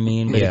know what I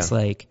mean? But Yeah. it's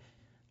like,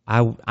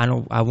 I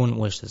wouldn't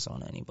wish this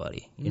on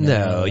anybody. You know?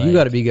 No, Like, you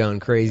got to be going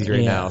crazy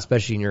right Yeah. now,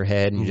 especially in your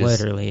head. And just,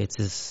 literally, it's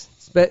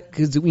just,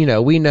 because, you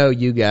know, we know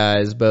you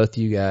guys, both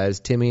you guys,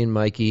 Timmy and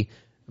Mikey.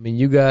 I mean,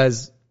 you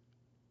guys,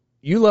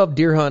 you love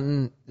deer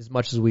hunting as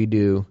much as we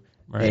do.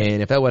 right.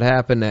 And if that would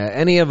happen to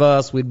any of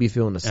us, we'd be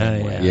feeling the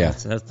same way. Yeah.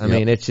 That's, I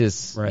mean, it's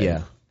just, Right.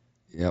 yeah.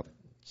 Yep.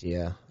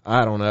 Yeah.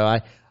 I don't know.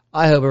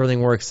 I hope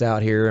everything works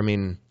out here. I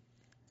mean,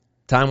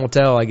 time will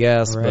tell, I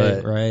guess.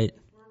 right, but right.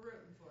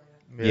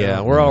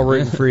 yeah, we're all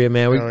rooting for you,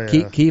 man. We Hell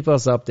yeah. keep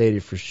us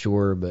updated for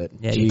sure. But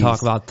Yeah, geez. you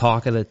talk about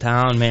talk of the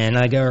town, man.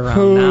 I go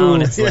around now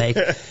and it's like,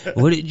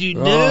 what did you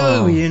do?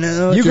 Oh. You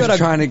know, You Just just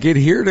trying to get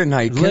here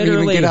tonight. Can't even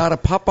Literally. get out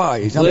of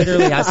Popeyes.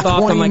 literally, I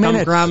stopped. 20 I'm like, I'm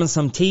minutes. grabbing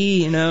some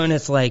tea, you know, and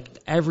it's like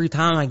every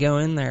time I go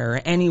in there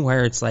or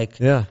anywhere, it's like,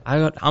 Yeah.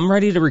 I'm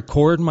ready to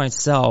record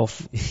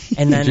myself,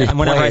 and then Just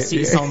whenever play I it.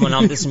 see someone,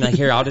 I'm just like,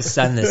 here, I'll just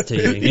send this to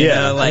you. You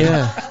know,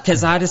 like,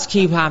 because I just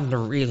keep having to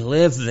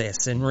relive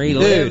this and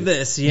relive Dude,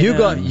 this. You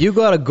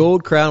know? got a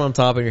gold crown on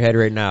top of your head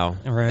right now,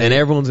 Right. and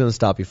everyone's gonna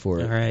stop you for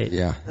it. right.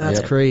 Yeah. That's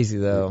Yep. crazy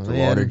though. A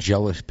man. lot of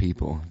jealous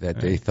people that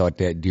they thought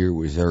that deer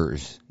was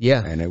theirs.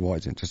 Yeah. And it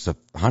wasn't. Just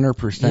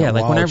 100% Yeah,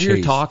 like wild whenever you're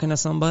chase. talking to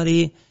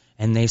somebody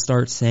and they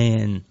start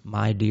saying,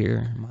 my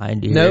deer,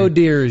 No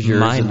deer is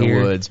yours my in the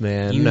deer," woods,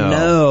 man. you no.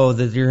 know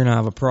that you're gonna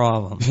have a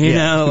problem. You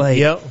know, like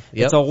Yep.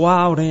 it's a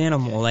wild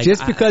animal. Like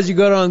Just because you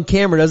got it on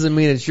camera doesn't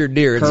mean it's your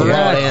deer. It's a wild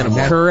Correct.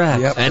 animal.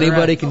 Correct. Yep.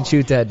 Anybody can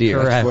shoot that deer.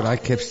 Correct. That's what I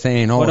kept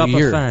saying all Put up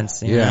year. a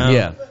fence. You Yeah. know?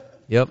 Yeah.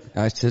 Yep.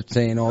 I kept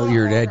saying all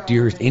year that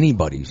deer is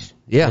anybody's.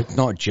 Yeah. It's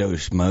not Joe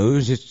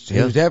Schmo's. It's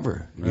who's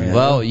ever. you know?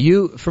 Well,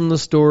 you from the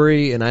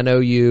story, and I know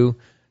you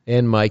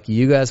and Mikey,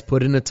 you guys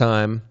put in the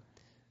time.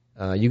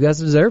 You guys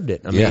deserved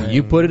it. I mean, Yeah.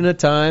 you put in the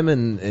time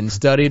and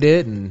studied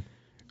it, and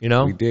you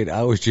know, we did.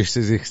 I was just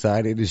as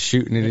excited as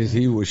shooting it as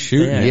he was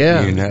shooting it.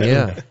 Yeah, You know?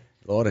 yeah.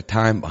 A lot of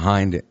time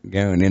behind it,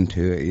 going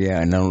into it.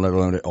 Yeah, and then let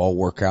it all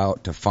work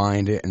out to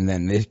find it, and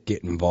then this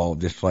get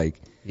involved. It's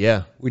like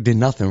yeah. we did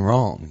nothing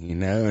wrong, you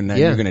know, and then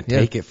Yeah, you're going to yeah.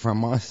 take it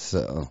from us.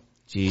 So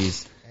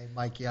Jeez, Hey,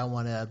 Mikey, I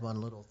want to add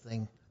one little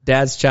thing.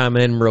 Dad's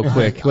chiming in real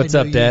quick. What's I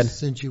know up, you Dad?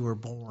 Since you were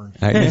born,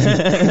 I,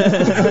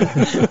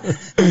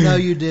 I know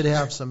you did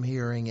have some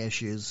hearing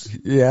issues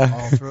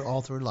yeah,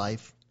 all through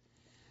life.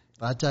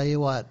 But I tell you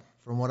what,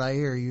 from what I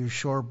hear, you're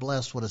sure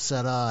blessed with a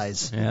set of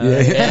eyes. Yeah.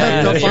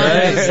 To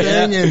find this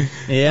thing and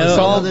Yeah.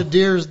 saw the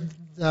deer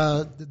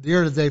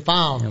that they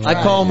found.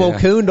 I call him Yeah. old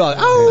coon dog.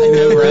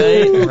 Oh,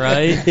 Right,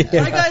 right.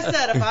 Like I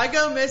said, if I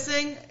go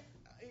missing,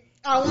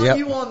 I want Yep.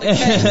 you on the case.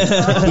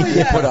 Oh,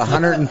 yeah. put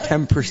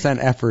 110%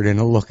 effort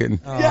into looking.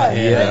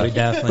 Yeah, we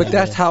definitely. But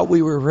that's how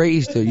we were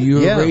raised. Though you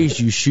were Yeah. raised,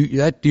 you shoot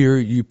that deer,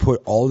 you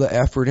put all the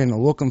effort into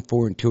looking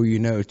for it until you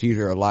know it's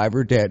either alive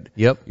or dead.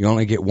 Yep. You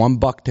only get one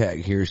buck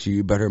tag here, so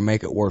you better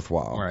make it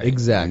worthwhile. Right.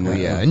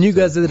 exactly. Yeah, and you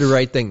guys did the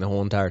right thing the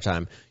whole entire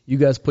time. You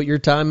guys put your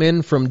time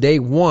in from day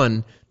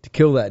one to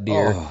kill that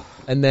deer, Oh,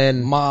 and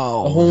then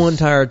miles. the whole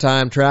entire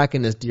time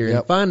tracking this deer and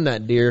Yep. finding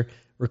that deer,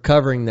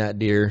 recovering that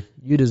deer.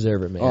 You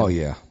deserve it, man. Oh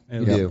yeah,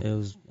 It You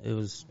was, do. it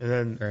was And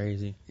then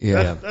crazy.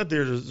 yeah. that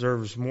deer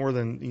deserves more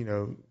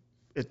than,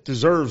 it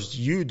deserves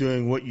you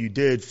doing what you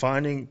did,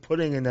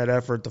 putting in that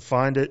effort to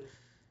find it,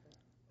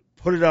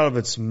 put it out of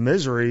its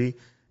misery,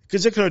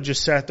 because it could have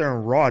just sat there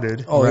and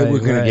rotted. Oh, Right, it was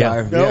gonna right.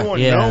 die. No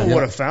one Yeah.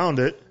 would have found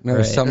it. No,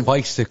 Right. some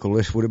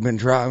bicyclist would have been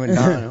driving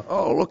down.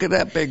 Oh, look at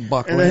that big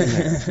buck And laying then,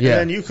 there. and Yeah.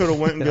 then you could have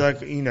went and be like,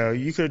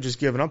 you could have just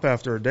given up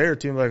after a day or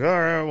two and be like, all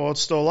right, well,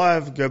 it's still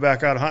alive. Go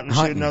back out hunting, shoot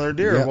Hunting. another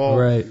deer. Yeah. Well,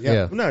 Right.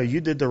 Yeah. no,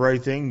 you did the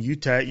right thing. You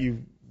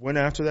went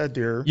after that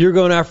deer. You're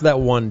going after that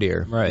one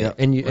deer, Right. Yep.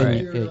 And you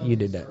Right. you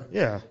did that.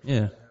 Yeah,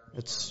 Yeah.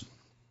 it's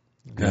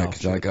Yeah,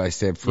 'cause like I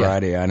said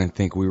Friday, I didn't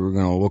think we were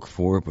going to look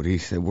for it, but he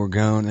said we're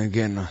going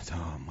again. I thought,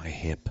 oh, my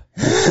hip.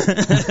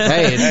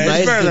 Hey, it's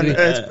nice better to than- be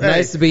it's-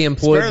 nice to be it's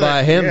employed better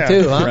by than- him yeah.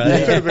 too, huh? Right.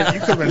 You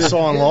could have been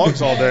sawing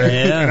logs all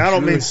day, Yeah, and I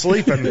don't mean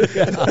sleeping.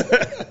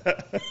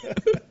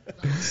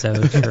 So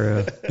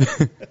true.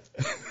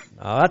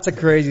 Oh, that's a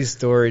crazy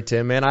story,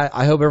 Tim. Man,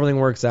 I hope everything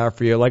works out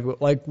for you.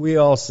 Like we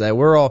all say,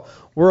 we're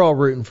all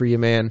rooting for you,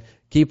 man.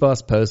 Keep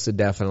us posted,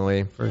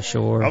 definitely. For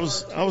sure. I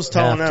was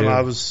telling Have them to.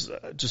 I was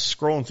just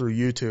scrolling through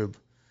YouTube,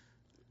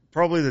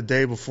 probably the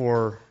day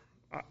before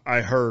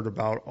I heard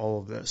about all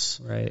of this,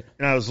 Right.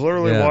 and I was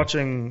literally Yeah.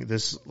 watching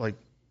this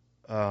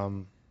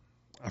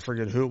I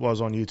forget who it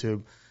was on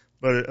YouTube,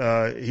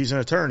 but he's an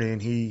attorney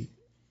and he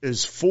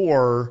is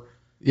for.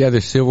 Yeah,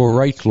 the civil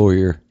rights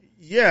lawyer.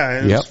 Yeah,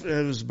 and Yep.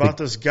 it was about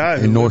this guy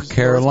In who North lives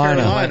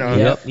Carolina. North Carolina.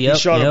 Yep, He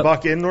shot a yep.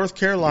 buck in North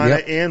Carolina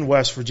Yep. and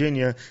West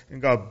Virginia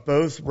and got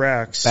both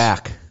racks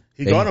Back.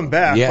 He got them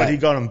back, yeah. but he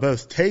got them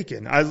both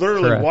taken. I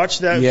literally Correct.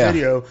 watched that Yeah.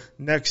 video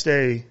next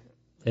day.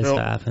 This Bill-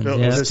 happened. Bill-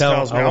 Yeah. this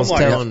tells me. I I'm was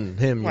like, telling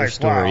him your like,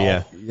 story. wow.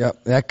 Yeah,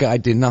 Yep, that guy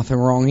did nothing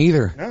wrong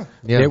either. Yeah.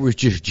 Yeah. There was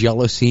just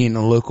jealousy in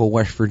the local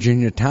West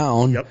Virginia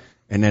town. Yep.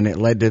 And then it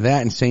led to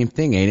that, and same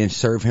thing. They didn't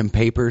serve him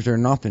papers or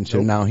nothing, so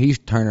now he's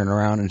turning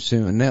around and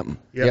suing them.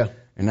 Yeah.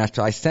 And that's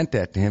why I sent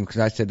that to him, because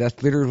I said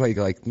that's literally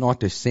like not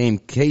the same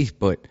case,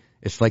 but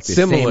it's like the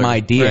Similar. same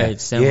idea. Right,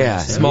 similar. Yeah.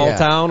 Small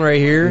town right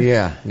here.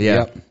 Yeah. Yeah.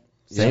 Yep.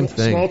 Same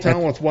thing. Small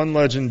town with one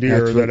legend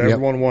deer That's what- that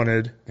everyone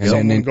wanted. And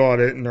Someone then- got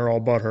it, and they're all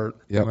butthurt.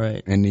 Yep.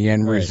 Right. And the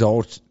end Right.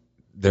 results,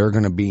 they're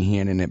going to be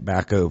handing it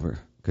back over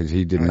because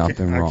he did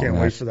nothing wrong. I can't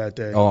wait for that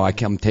day. Oh,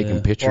 I'm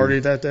taking pictures. Party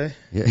that day?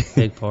 Yeah.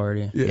 Big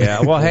party.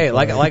 Yeah. Well, hey,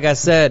 like I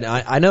said,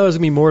 I know there's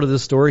gonna be more to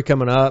this story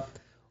coming up.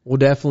 We'll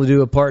definitely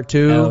do a part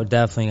 2. Oh,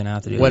 definitely gonna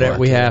have to do Whatever that.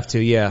 we have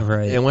to, yeah.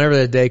 Right. And whenever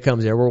that day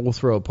comes, yeah, we'll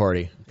throw a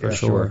party for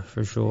sure.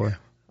 For sure.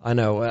 I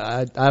know.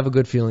 I have a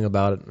good feeling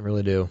about it. I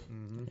really do.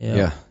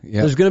 Yeah.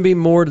 Yeah. There's going to be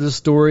more to the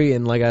story,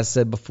 and like I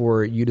said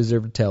before, you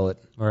deserve to tell it,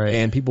 Right.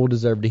 and people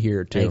deserve to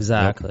hear it too.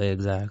 Exactly.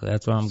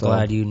 That's why I'm So-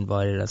 glad you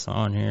invited us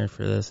on here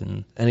for this.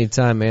 And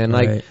Anytime, man.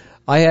 Like Right.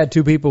 I had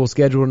 2 people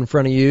scheduled in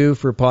front of you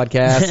for a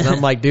podcast, and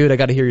I'm like, dude, I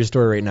got to hear your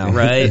story right now.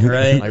 right.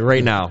 Like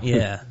right now.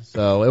 Yeah.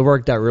 So it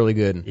worked out really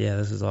good. Yeah.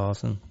 This is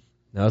awesome.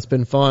 No, it's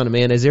been fun,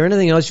 man. Is there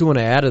anything else you want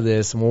to add to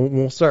this? And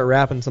we'll start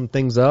wrapping some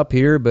things up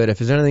here. But if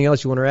there's anything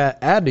else you want to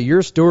add to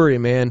your story,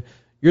 man,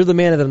 you're the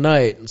man of the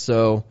night.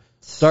 So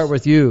start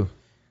with you.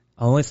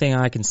 Only thing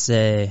I can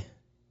say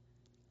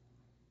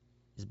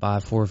is buy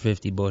a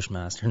 450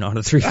 Bushmaster, not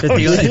a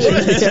 350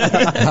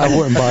 Legend. I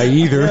wouldn't buy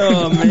either.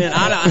 Oh man,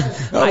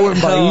 I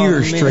wouldn't buy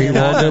either straight.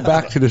 I'll go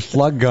back to the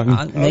slug gun.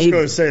 I was Maybe,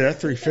 going to say, that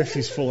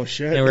 350's full of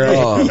shit.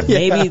 Oh.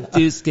 maybe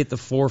just get the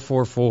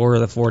 444 or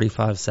the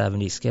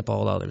 4570. Skip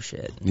all the other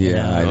shit. you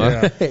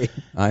Yeah, know?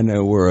 I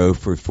know we're 0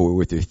 for 4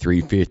 with the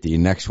 350.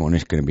 Next one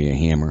is going to be a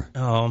hammer.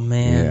 Oh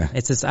man, Yeah.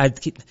 it's just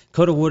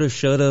coulda, woulda,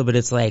 shoulda, but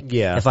it's like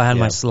Yeah, if I had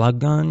yeah. my slug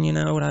gun,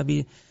 would I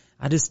be?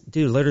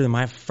 Dude, literally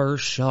my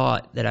first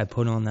shot that I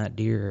put on that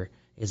deer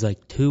is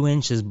like 2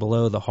 inches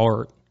below the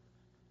heart,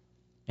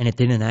 and it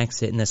didn't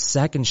exit. And the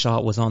second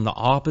shot was on the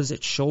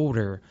opposite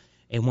shoulder.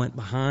 It went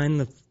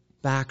behind the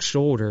back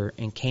shoulder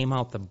and came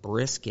out the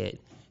brisket.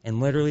 And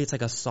literally, it's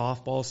like a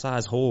softball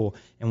size hole.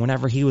 And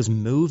whenever he was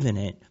moving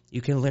it,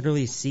 you can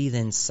literally see the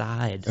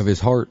inside Of his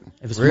heart.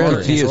 of his Really?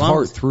 heart. See his heart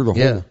lungs. through the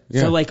Yeah. hole.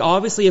 Yeah. So, like,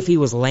 obviously, if he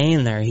was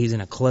laying there, he's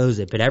going to close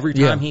it. But every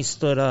time he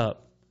stood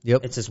up,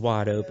 Yep. it's just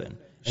wide open.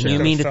 And Should've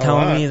you mean to fell tell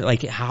out. me,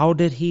 like, how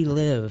did he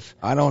live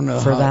I don't know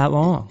for how- that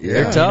long? Yeah.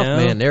 They're tough, You know?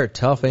 man. They're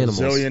tough animals.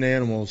 Zillion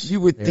animals. You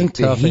would They're think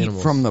the tough heat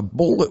animals. from the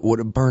bullet would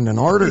have burned an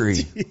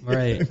artery.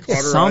 Right.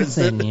 Cauterized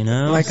Something,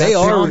 Like They I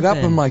are filled it up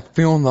and like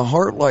feeling the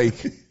heart like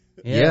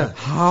Yeah.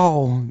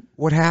 how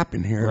what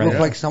happened here? It Right. looked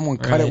like someone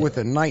cut it Right. with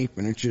a knife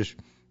and it just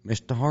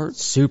missed the heart.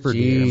 Super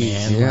deer, Jeez.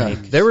 man. Yeah.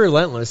 Like, They're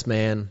relentless,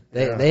 man.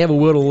 They have a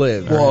will to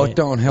live. Well, Right. it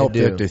don't help They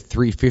do. that the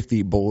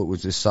 350 bullet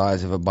was the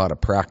size of about a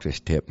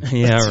practice tip.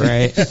 yeah,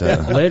 right.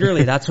 So-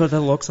 Literally, that's what it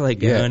looks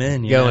like Yeah. going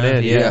in. Going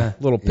in, yeah. yeah.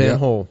 Little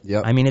pinhole.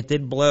 Yep. I mean, it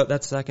did blow.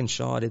 That second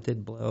shot, it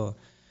did blow.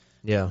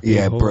 Yeah.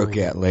 Yeah, it Holy- broke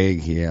that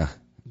leg. Yeah,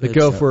 But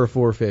go for a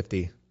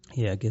 450.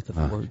 Yeah, get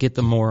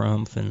the more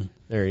oomph and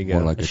There you go.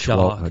 more like A a shock,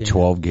 12, a yeah.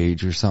 12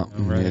 gauge or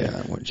something. Right.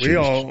 Yeah, when she We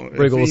was- all, if,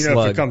 Wriggle a if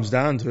slug. it comes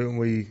down to it, and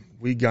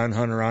we gun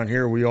hunt around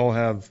here, we all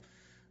have,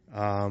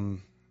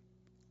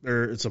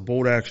 it's a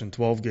bolt action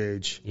 12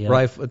 gauge. yeah,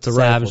 Rifle- it's a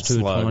Savage rifled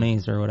slug.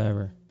 220s or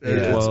whatever.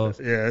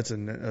 It's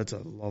a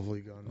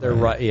lovely gun.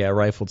 They're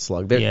rifled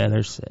slug.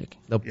 They're sick.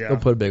 They'll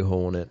put a big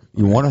hole in it.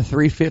 You want a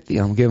 350?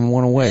 I'm giving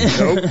one away.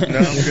 Nope, no,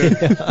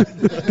 I'm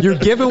good. You're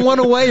giving one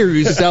away, or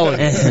you selling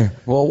it?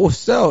 Well, we'll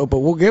sell it, but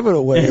we'll give it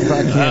away if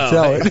I can't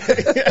sell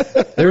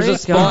it. There's a Great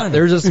spot. gun.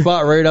 There's a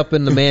spot right up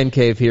in the man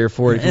cave here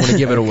for it if you want to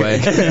give it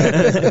away.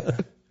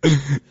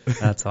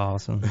 That's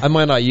awesome. I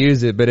might not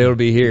use it, but it'll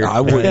be here.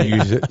 I wouldn't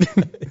use it.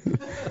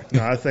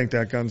 No, I think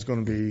that gun's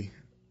going to be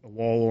a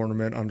wall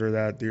ornament under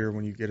that deer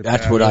when you get it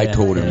That's back. what I Yeah.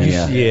 told him.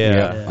 Yeah,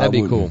 Yeah, I that'd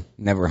be wouldn't cool.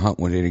 Never hunt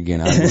with it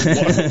again. I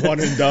would one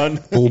and done.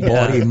 full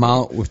body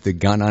mount with the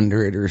gun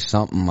under it or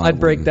something. I'd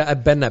break wouldn't. that.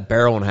 I'd bend that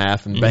barrel in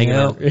half and bang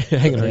Yep. it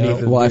hanging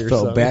underneath. Well, I it or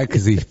felt something. bad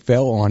because he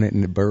fell on it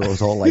and the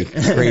barrel's all like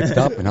scraped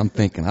up, and I'm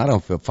thinking, I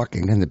don't feel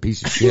fucking in the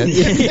piece of shit.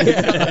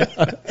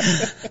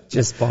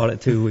 Just bought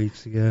it 2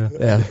 weeks ago.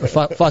 Yeah,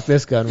 fuck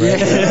this gun,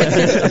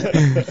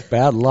 right?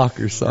 Bad luck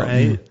or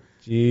something. Right?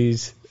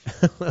 Jeez.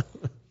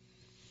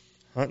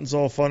 Hunting's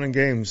all fun and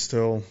games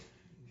till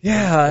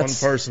Yeah, one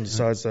person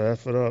decides to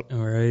F it up. All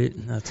right.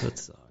 That's what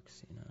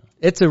sucks.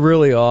 it's a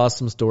really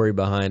awesome story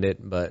behind it,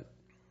 but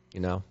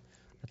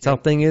that's how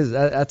thing is.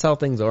 That's how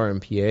things are in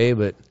PA.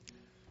 But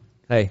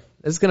hey,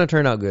 it's gonna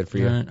turn out good for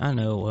you. Right, I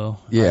know.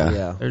 Well, Yeah.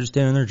 Yeah. they're just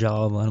doing their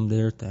job. Let them do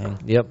their thing.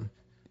 Yep.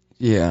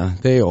 Yeah,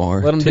 they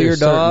are. Let them to do your a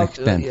certain job.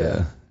 extent, Yeah.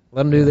 though.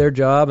 Let them do their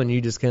job, and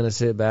you just kind of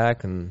sit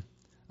back and.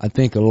 I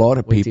think a lot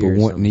of Wait to people hear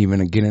wouldn't something.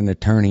 even get an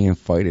attorney and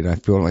fight it. I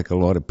feel like a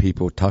lot of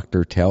people tuck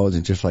their tails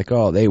and just like,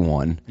 oh, they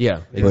won.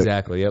 Yeah, But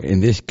exactly. Yep. In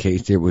this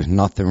case, there was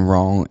nothing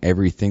wrong.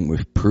 Everything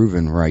was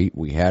proven right.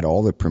 We had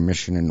all the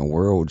permission in the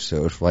world.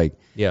 So it's like,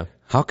 Yeah.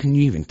 how can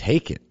you even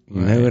take it? You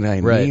know what I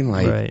Right. mean?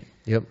 Like, Right.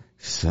 Yep.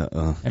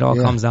 so, It all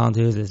yeah. comes down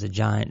to is it's a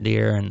giant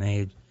deer, and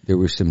they there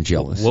was some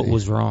jealousy. What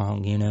was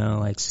wrong? You know,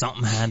 like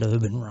something had to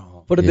have been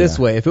wrong. Put it this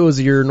way: if it was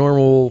your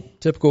normal,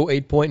 typical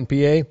 8-point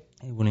in PA,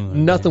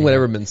 nothing would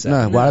ever been said.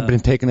 No, well, I've been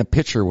taking a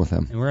picture with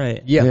him.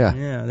 Right. Yeah.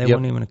 Yeah, they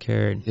wouldn't even have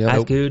cared.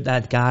 Yep.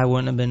 That guy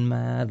wouldn't have been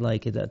mad.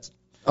 Like, that's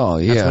Oh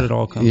yeah, that's what it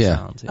all comes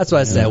down to. That's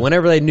what I said.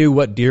 Whenever they knew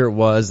what deer it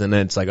was, and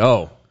then it's like,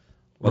 oh,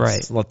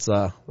 let's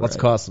Right.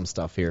 cause some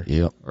stuff here.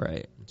 Yep.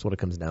 Right. That's what it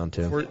comes down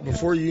to.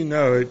 Before you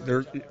know it,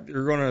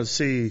 you're going to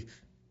see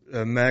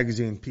a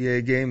magazine, PA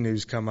Game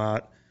News, come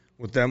out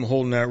with them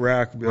holding that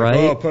rack. Be like,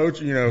 Right. oh,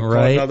 poacher, call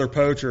Right. another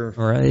poacher.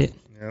 Right.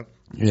 Yep.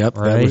 Yep,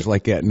 Right. that was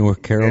like that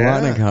North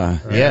Carolina guy.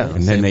 Yeah, and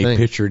then same they thing.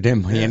 pictured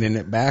him handing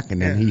it back,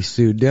 and then he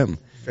sued them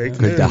Fake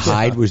because the news.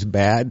 hide was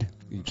bad.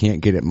 You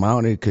can't get it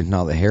mounted because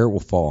now the hair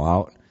will fall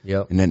out.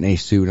 Yep. And then they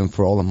sued him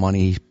for all the money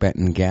he spent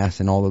in gas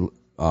and all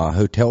the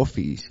hotel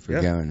fees for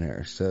Yeah. going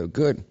there. So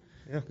good,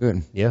 Yeah.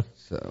 good. Yeah.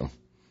 So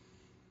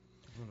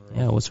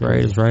Yeah, what's right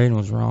is right and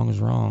what's wrong is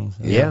wrong.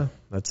 So Yeah.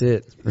 That's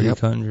it. pretty Yep.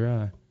 cut and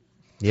dry.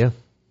 Yeah.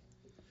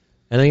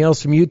 Anything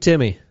else from you,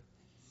 Timmy?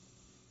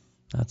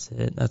 That's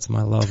it. That's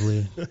my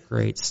lovely,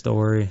 great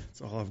story.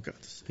 That's all I've got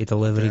to say. Get to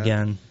live it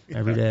again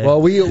every day.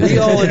 Well, we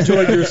all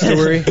enjoyed your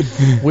story.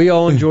 We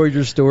all enjoyed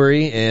your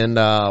story, and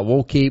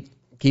we'll keep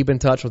in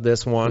touch with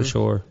this one. for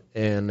sure.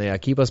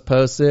 And keep us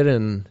posted.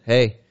 And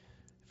hey, if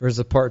there's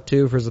a part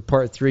 2, if there's a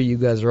part 3, you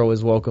guys are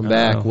always welcome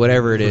back,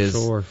 whatever it is.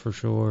 For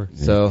sure.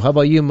 So, how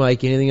about you,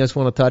 Mike? Anything else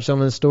you want to touch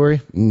on this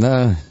story?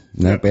 no,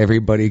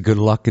 everybody good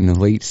luck in the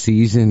late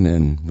season,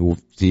 and we'll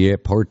see you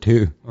at part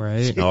 2.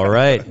 Right. All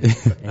right,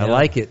 I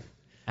like it.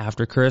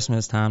 After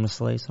Christmas, time to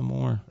slay some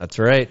more. That's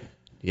right.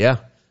 Yeah,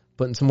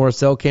 putting some more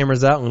cell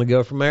cameras out. I'm going to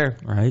go from there.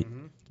 Right.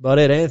 That's about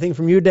it. Anything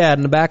from you, Dad,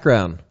 in the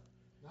background?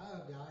 No,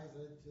 guys,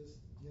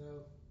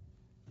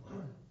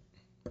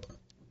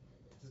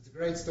 it's a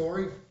great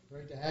story,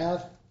 great to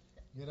have,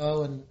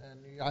 and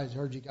you guys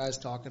heard you guys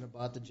talking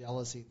about the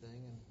jealousy thing,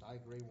 and I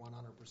agree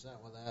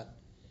 100% with that.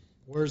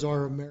 Where's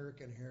our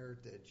American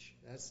heritage?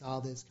 That's how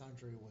this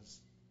country was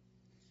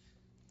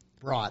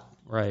brought.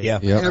 Right. Yeah.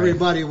 Yep.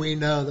 Everybody we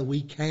know that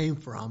we came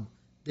from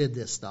did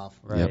this stuff.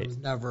 Right. It was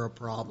never a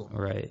problem.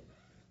 Right.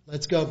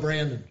 Let's go,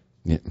 Brandon.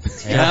 Yeah.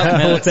 Yeah,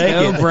 We'll let's take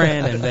go, it.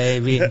 Brandon,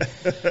 baby.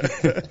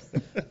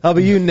 How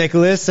about you,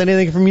 Nicholas?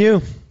 Anything from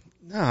you?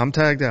 No, I'm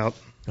tagged out.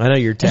 I know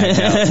you're tagged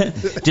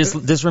out.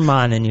 just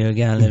reminding you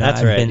again that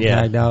That's I've right, been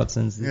yeah. tagged out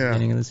since the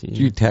beginning of the Did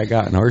you season. tag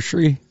out in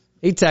archery?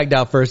 He tagged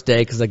out first day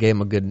because I gave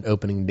him a good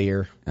opening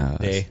deer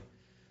day.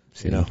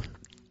 See. You know.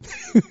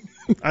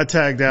 I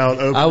tagged out.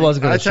 I was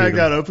gonna I shoot tagged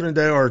him. out opening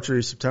day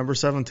archery, September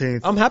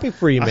 17th. I'm happy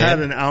for you, I man. had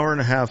an hour and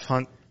a half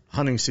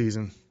hunting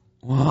season.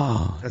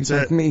 Wow, That's he's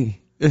like it. me.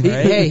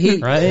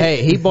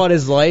 He bought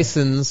his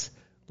license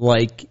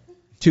like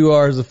 2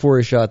 hours before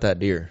he shot that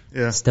deer.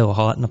 Yeah. Still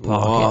hot in the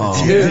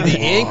pocket. Dude, the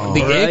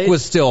ink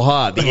was still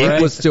hot. The ink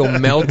was still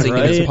melting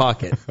in his Right.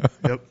 pocket.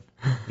 Yep.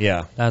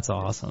 Yeah. That's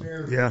awesome.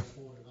 Yeah.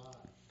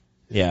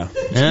 Yeah.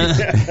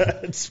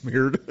 It's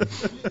smeared.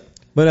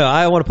 But no,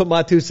 I want to put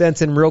my 2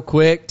 cents in real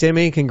quick.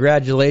 Timmy,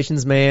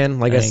 congratulations, man.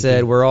 Like I Thank said,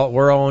 you. we're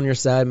all on your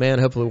side, man.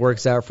 Hopefully it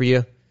works out for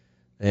you.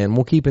 And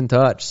we'll keep in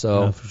touch.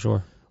 So Yeah, for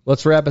sure.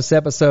 let's wrap this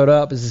episode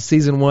up. This is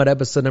season 1,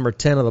 episode number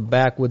 10 of the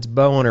Backwoods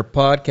Bowhunter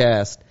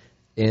podcast.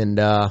 And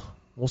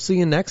we'll see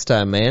you next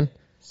time, man.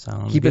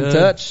 Sounds Keep good. in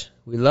touch.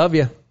 We love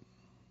you.